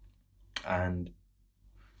 And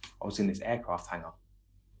I was in this aircraft hangar,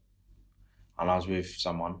 and I was with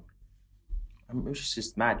someone, and it was just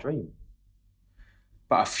this mad dream.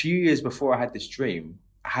 But a few years before I had this dream,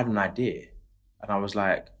 I had an idea, and I was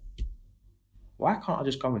like, why can't I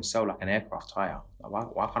just go and sell like an aircraft tire?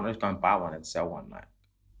 Like, why can't I just go and buy one and sell one? Like,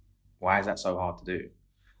 why is that so hard to do?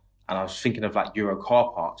 And I was thinking of like Euro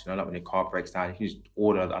car parts, like when your car breaks down, you can just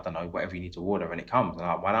order, I don't know, whatever you need to order and it comes. And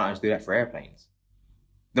I'm like, why don't I just do that for airplanes?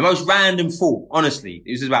 The most random thought, honestly.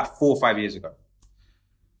 It was about 4 or 5 years ago.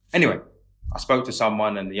 Anyway, I spoke to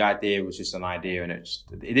someone and the idea was just an idea and it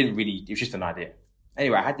was just an idea.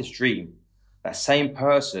 Anyway, I had this dream. That same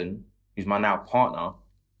person, who's my now partner,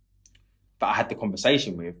 that I had the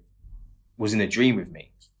conversation with, was in a dream with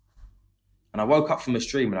me. And I woke up from this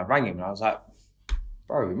dream and I rang him and I was like,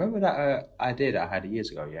 bro, remember that idea that I had years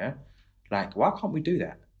ago, yeah? Like, why can't we do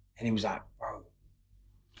that? And he was like, bro,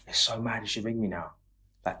 it's so mad you should ring me now.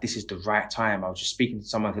 Like, this is the right time. I was just speaking to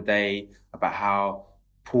someone today about how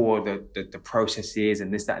poor the process is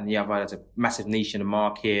and this, that, and the other. There's a massive niche in the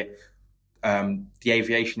market. The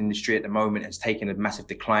aviation industry at the moment has taken a massive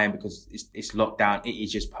decline because it's locked down. It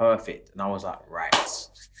is just perfect. And I was like, right,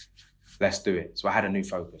 let's do it. So I had a new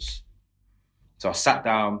focus. So I sat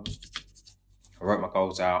down, I wrote my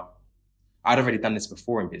goals out. I'd already done this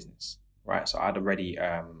before in business, right? So I'd already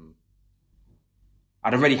had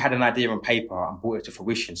an idea on paper and brought it to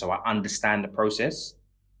fruition. So I understand the process.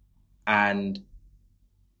 And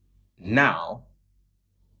now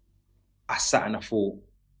I sat and I thought,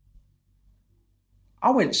 I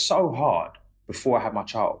went so hard before I had my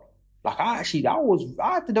child. Like I did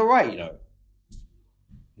all right, you know.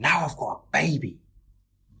 Now I've got a baby.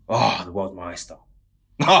 Oh, the world's my oyster.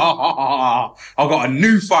 I've got a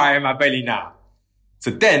new fire in my belly now. So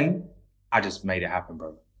then I just made it happen,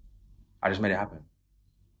 bro. I just made it happen.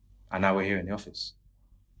 And now we're here in the office.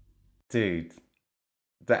 Dude,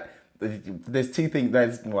 there's two things.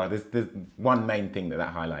 There's one main thing that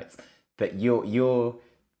highlights that you're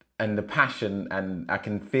and the passion, and I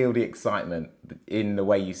can feel the excitement in the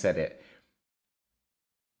way you said it.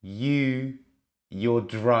 Your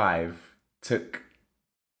drive took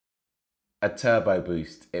a turbo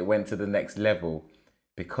boost. It went to the next level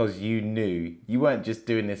because you knew you weren't just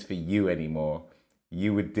doing this for you anymore.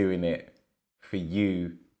 You were doing it for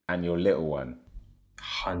you and your little one.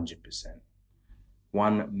 100%.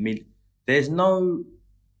 1 million. There's no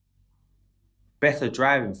better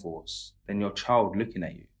driving force than your child looking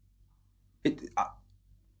at you.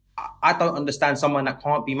 I don't understand someone that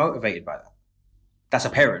can't be motivated by that. That's a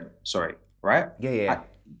parent, sorry, right? Yeah.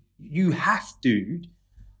 You have to.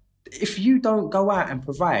 If you don't go out and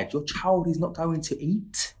provide, your child is not going to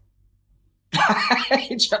eat. Do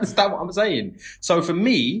you understand what I'm saying? So for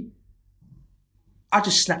me, I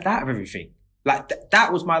just snapped out of everything. Like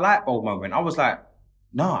that was my light bulb moment. I was like,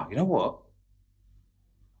 nah, you know what?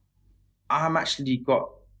 I've actually got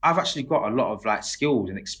a lot of like skills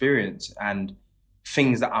and experience and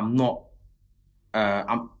things that I'm not,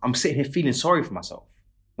 I'm sitting here feeling sorry for myself.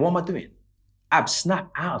 What am I doing? I've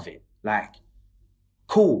snapped out of it. Like,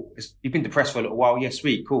 cool. You've been depressed for a little while. Yeah,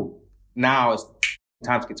 sweet, cool. Now it's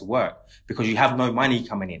time to get to work because you have no money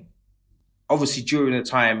coming in. Obviously, during the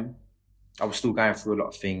time, I was still going through a lot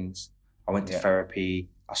of things. I went to therapy.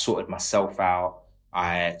 I sorted myself out.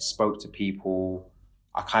 I spoke to people.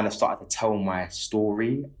 I kind of started to tell my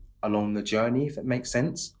story along the journey, if it makes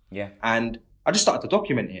sense. Yeah. And I just started to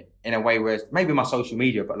document it in a way where it's maybe my social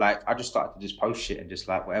media, but like I just started to just post shit and just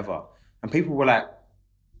like whatever. And people were like,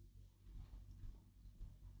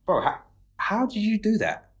 bro, how did you do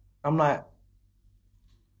that? I'm like,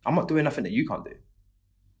 I'm not doing nothing that you can't do.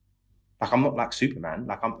 Like I'm not like Superman.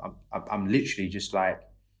 Like I'm literally just like,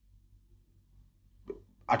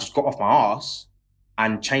 I just got off my ass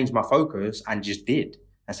and changed my focus and just did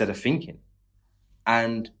instead of thinking.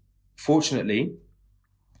 And fortunately,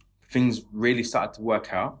 things really started to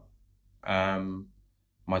work out.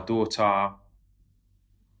 My daughter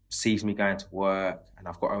sees me going to work and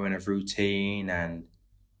I've got her in a routine and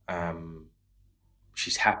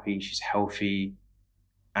she's happy, she's healthy,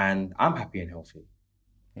 and I'm happy and healthy.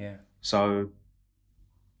 Yeah. So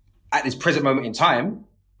at this present moment in time,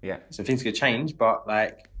 so things could change, but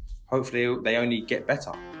like hopefully they only get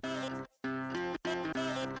better.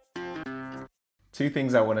 Two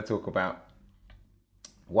things I want to talk about.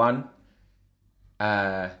 One,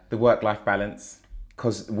 the work-life balance,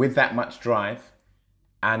 because with that much drive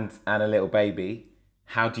and a little baby,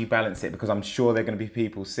 how do you balance it? Because I'm sure there are going to be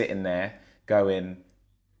people sitting there going,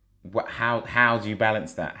 how do you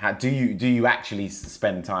balance that? How do you actually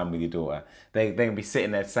spend time with your daughter? They're going to be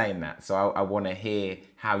sitting there saying that. So I want to hear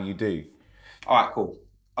how you do. All right, cool.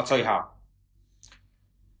 I'll tell you how.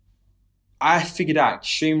 I figured out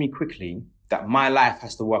extremely quickly that my life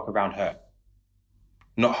has to work around her,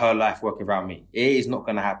 not her life work around me. It is not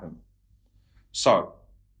going to happen. So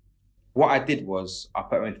what I did was I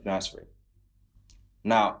put her into nursery.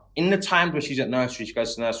 Now, in the times where she's at nursery, she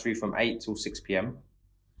goes to nursery from 8 till 6 p.m.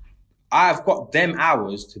 I've got them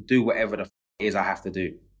hours to do whatever the it is I have to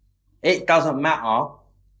do. It doesn't matter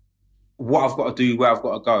what I've got to do, where I've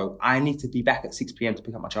got to go. I need to be back at 6 p.m. to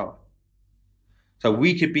pick up my child. So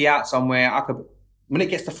we could be out somewhere. When it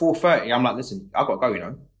gets to 4:30, I'm like, listen, I've got to go, you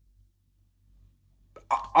know.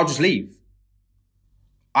 I'll just leave.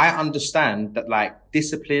 I understand that like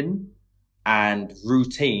discipline and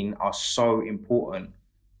routine are so important,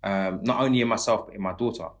 not only in myself, but in my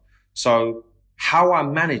daughter. So how I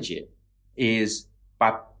manage it is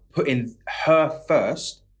by putting her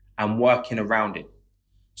first and working around it.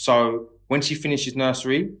 So when she finishes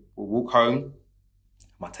nursery, we'll walk home. I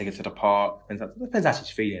might take her to the park. Depends how she's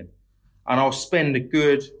feeling. And I'll spend a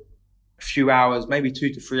good few hours, maybe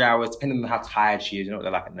 2 to 3 hours, depending on how tired she is. You know what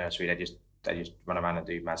they're like at nursery. They just run around and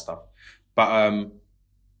do mad stuff. But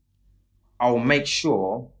I'll make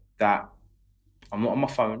sure that I'm not on my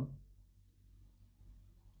phone.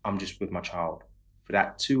 I'm just with my child for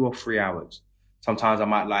that 2 or 3 hours. Sometimes I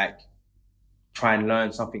might like try and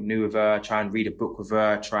learn something new with her, try and read a book with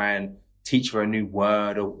her, try and teach her a new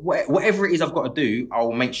word or whatever it is I've got to do.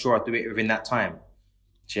 I'll make sure I do it within that time.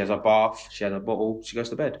 She has a bath, she has a bottle, she goes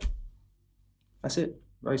to bed. That's it.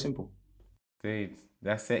 Very simple. Dude,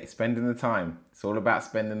 that's it. Spending the time. It's all about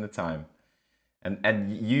spending the time.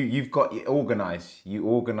 And you've got it organized. You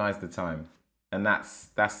organize the time. And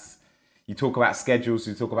that's you talk about schedules,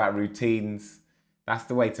 you talk about routines. That's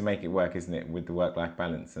the way to make it work, isn't it? With the work-life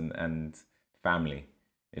balance and family.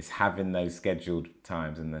 It's having those scheduled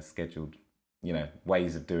times and the scheduled,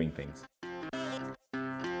 ways of doing things.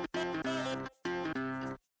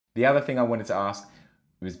 The other thing I wanted to ask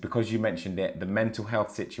was, because you mentioned it, the mental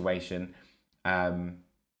health situation.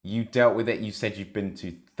 You dealt with it. You said you've been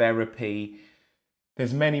to therapy.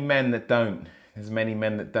 There's many men that don't. There's many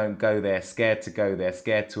men that don't go there, scared to go there,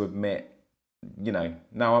 scared to admit, no,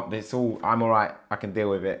 it's all, I'm all right, I can deal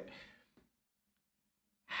with it.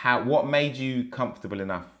 What made you comfortable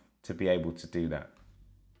enough to be able to do that?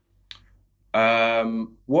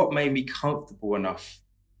 What made me comfortable enough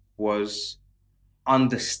was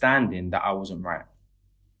understanding that I wasn't right.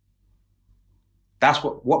 That's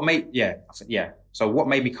what made, yeah. So what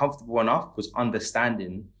made me comfortable enough was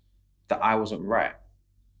understanding that I wasn't right.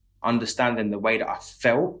 Understanding the way that I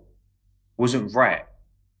felt wasn't right.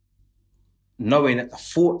 Knowing that the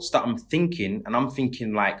thoughts that I'm thinking, and I'm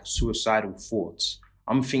thinking like suicidal thoughts,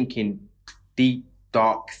 I'm thinking deep,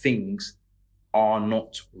 dark things, are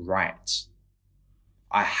not right.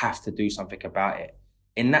 I have to do something about it.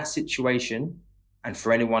 In that situation, and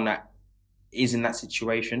for anyone that is in that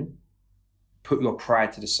situation, put your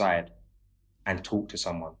pride to the side and talk to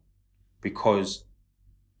someone, because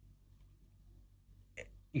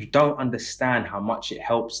you don't understand how much it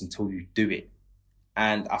helps until you do it.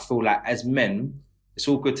 And I feel like as men, it's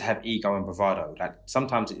all good to have ego and bravado. Like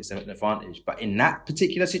sometimes it is an advantage, but in that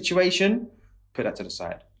particular situation, put that to the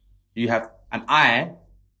side. And I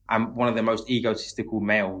am one of the most egotistical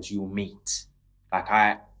males you'll meet. Like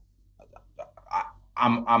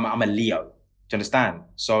I'm a Leo. Do you understand?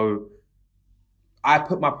 So I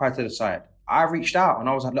put my pride to the side. I reached out and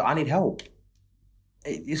I was like, look, I need help.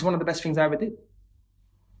 It's one of the best things I ever did.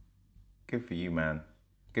 Good for you, man.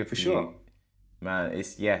 Good for sure. You. Man,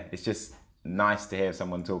 it's just nice to hear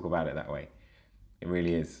someone talk about it that way. It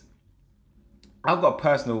really is. I've got a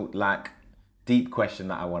personal, deep question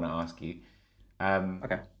that I want to ask you.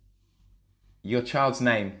 Okay. Your child's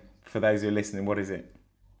name, for those who are listening, what is it?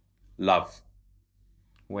 Love.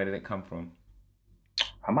 Where did it come from?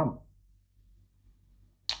 Her mum.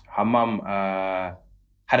 Her mum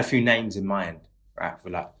had a few names in mind, right?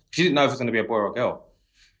 She didn't know if it was going to be a boy or a girl.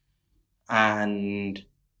 And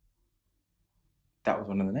that was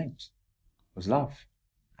one of the names. It was Love.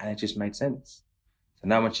 And it just made sense. So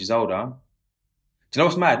now when she's older, do you know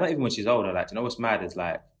what's mad? Not even when she's older, do you know what's mad is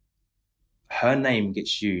her name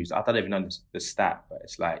gets used. I don't even know the stat, but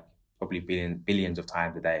it's probably billions of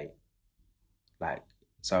times a day.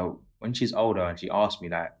 So when she's older and she asks me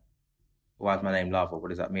why is my name Love, or what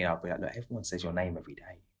does that mean? I'll be like, look, everyone says your name every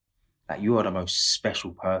day. You are the most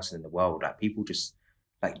special person in the world. People just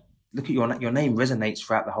look at your name resonates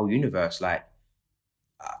throughout the whole universe.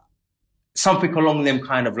 Something along them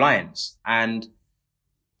kind of lines. And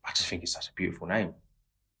I just think it's such a beautiful name.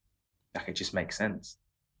 It just makes sense.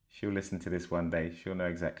 She'll listen to this one day. She'll know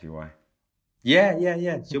exactly why. Yeah.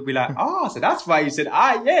 She'll be like, so that's why you said,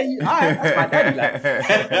 that's my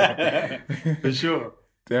daddy. For sure.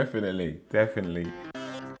 Definitely.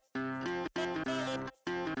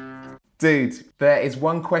 Dude, there is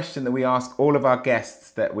one question that we ask all of our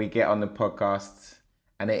guests that we get on the podcast,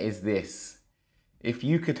 and it is this. if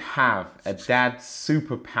you could have a dad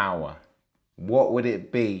superpower, what would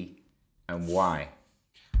it be and why?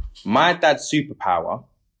 My dad's superpower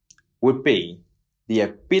would be the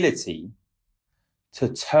ability to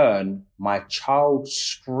turn my child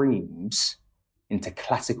screams into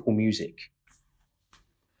classical music.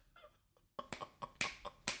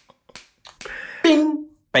 Bing!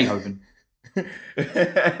 Beethoven.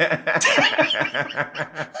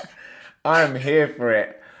 I am here for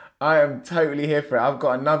it. I am totally here for it. I've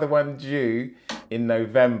got another one due in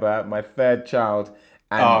November, my third child.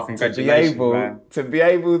 And congratulations, man. To be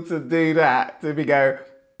able to do that, to be go,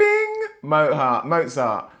 bing,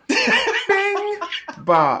 Mozart, bing,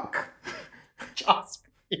 Bach. Just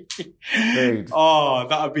Dude. Oh,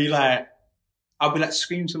 that'd be like, I'll be like,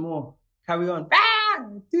 scream some more. Carry on.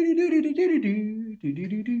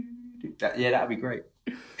 Yeah, that'd be great.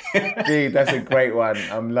 Dude, that's a great one.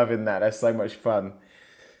 I'm loving that. That's so much fun.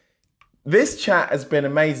 This chat has been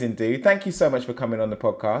amazing, dude. Thank you so much for coming on the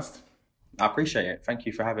podcast. I appreciate it. Thank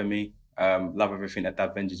you for having me. Love everything that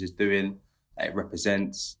Dad Vengers is doing. It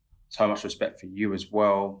represents. So much respect for you as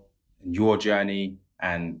well, and your journey,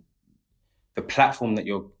 and the platform that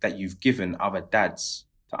you've given other dads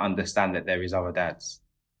to understand that there is other dads.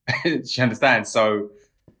 Do you understand? So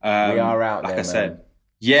we are out like there, I said,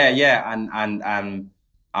 yeah, and I'm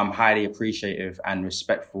highly appreciative and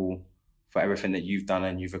respectful for everything that you've done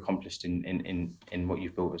and you've accomplished in what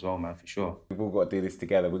you've built as well, man, for sure. We've all got to do this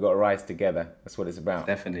together. We've got to rise together. That's what it's about.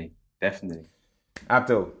 Definitely.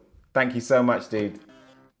 Abdul, thank you so much, dude.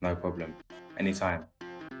 No problem. Anytime.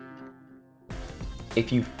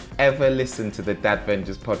 If you've ever listened to the Dad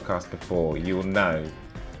Vengers podcast before, you'll know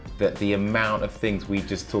that the amount of things we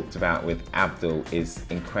just talked about with Abdul is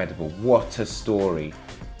incredible. What a story.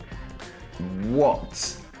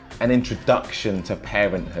 What an introduction to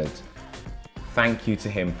parenthood. Thank you to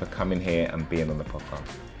him for coming here and being on the podcast.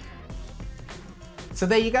 So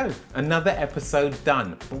there you go, another episode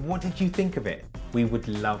done. But what did you think of it? We would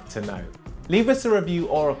love to know. Leave us a review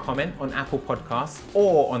or a comment on Apple Podcasts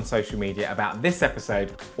or on social media about this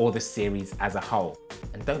episode or the series as a whole.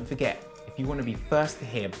 And don't forget, if you want to be first to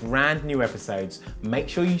hear brand new episodes, make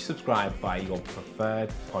sure you subscribe via your preferred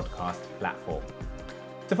podcast platform.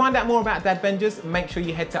 To find out more about Dad Vengers, make sure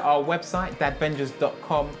you head to our website,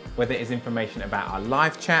 dadvengers.com, where there is information about our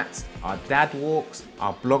live chats, our dad walks,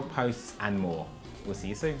 our blog posts, and more. We'll see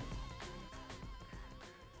you soon.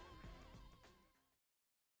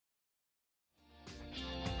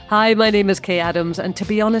 Hi, my name is Kay Adams, and to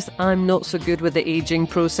be honest, I'm not so good with the ageing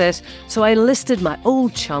process, so I enlisted my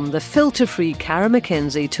old chum, the filter-free Cara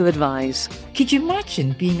McKenzie, to advise. Could you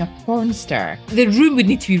imagine being a porn star? The room would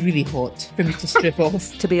need to be really hot for me to strip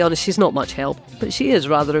off. To be honest, she's not much help, but she is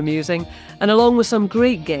rather amusing. And along with some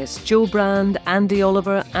great guests, Joe Brand, Andy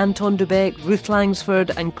Oliver, Anton Dubeck, Ruth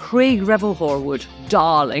Langsford and Craig Revel-Horwood,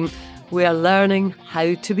 darling, we are learning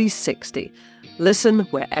how to be 60. Listen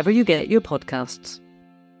wherever you get your podcasts.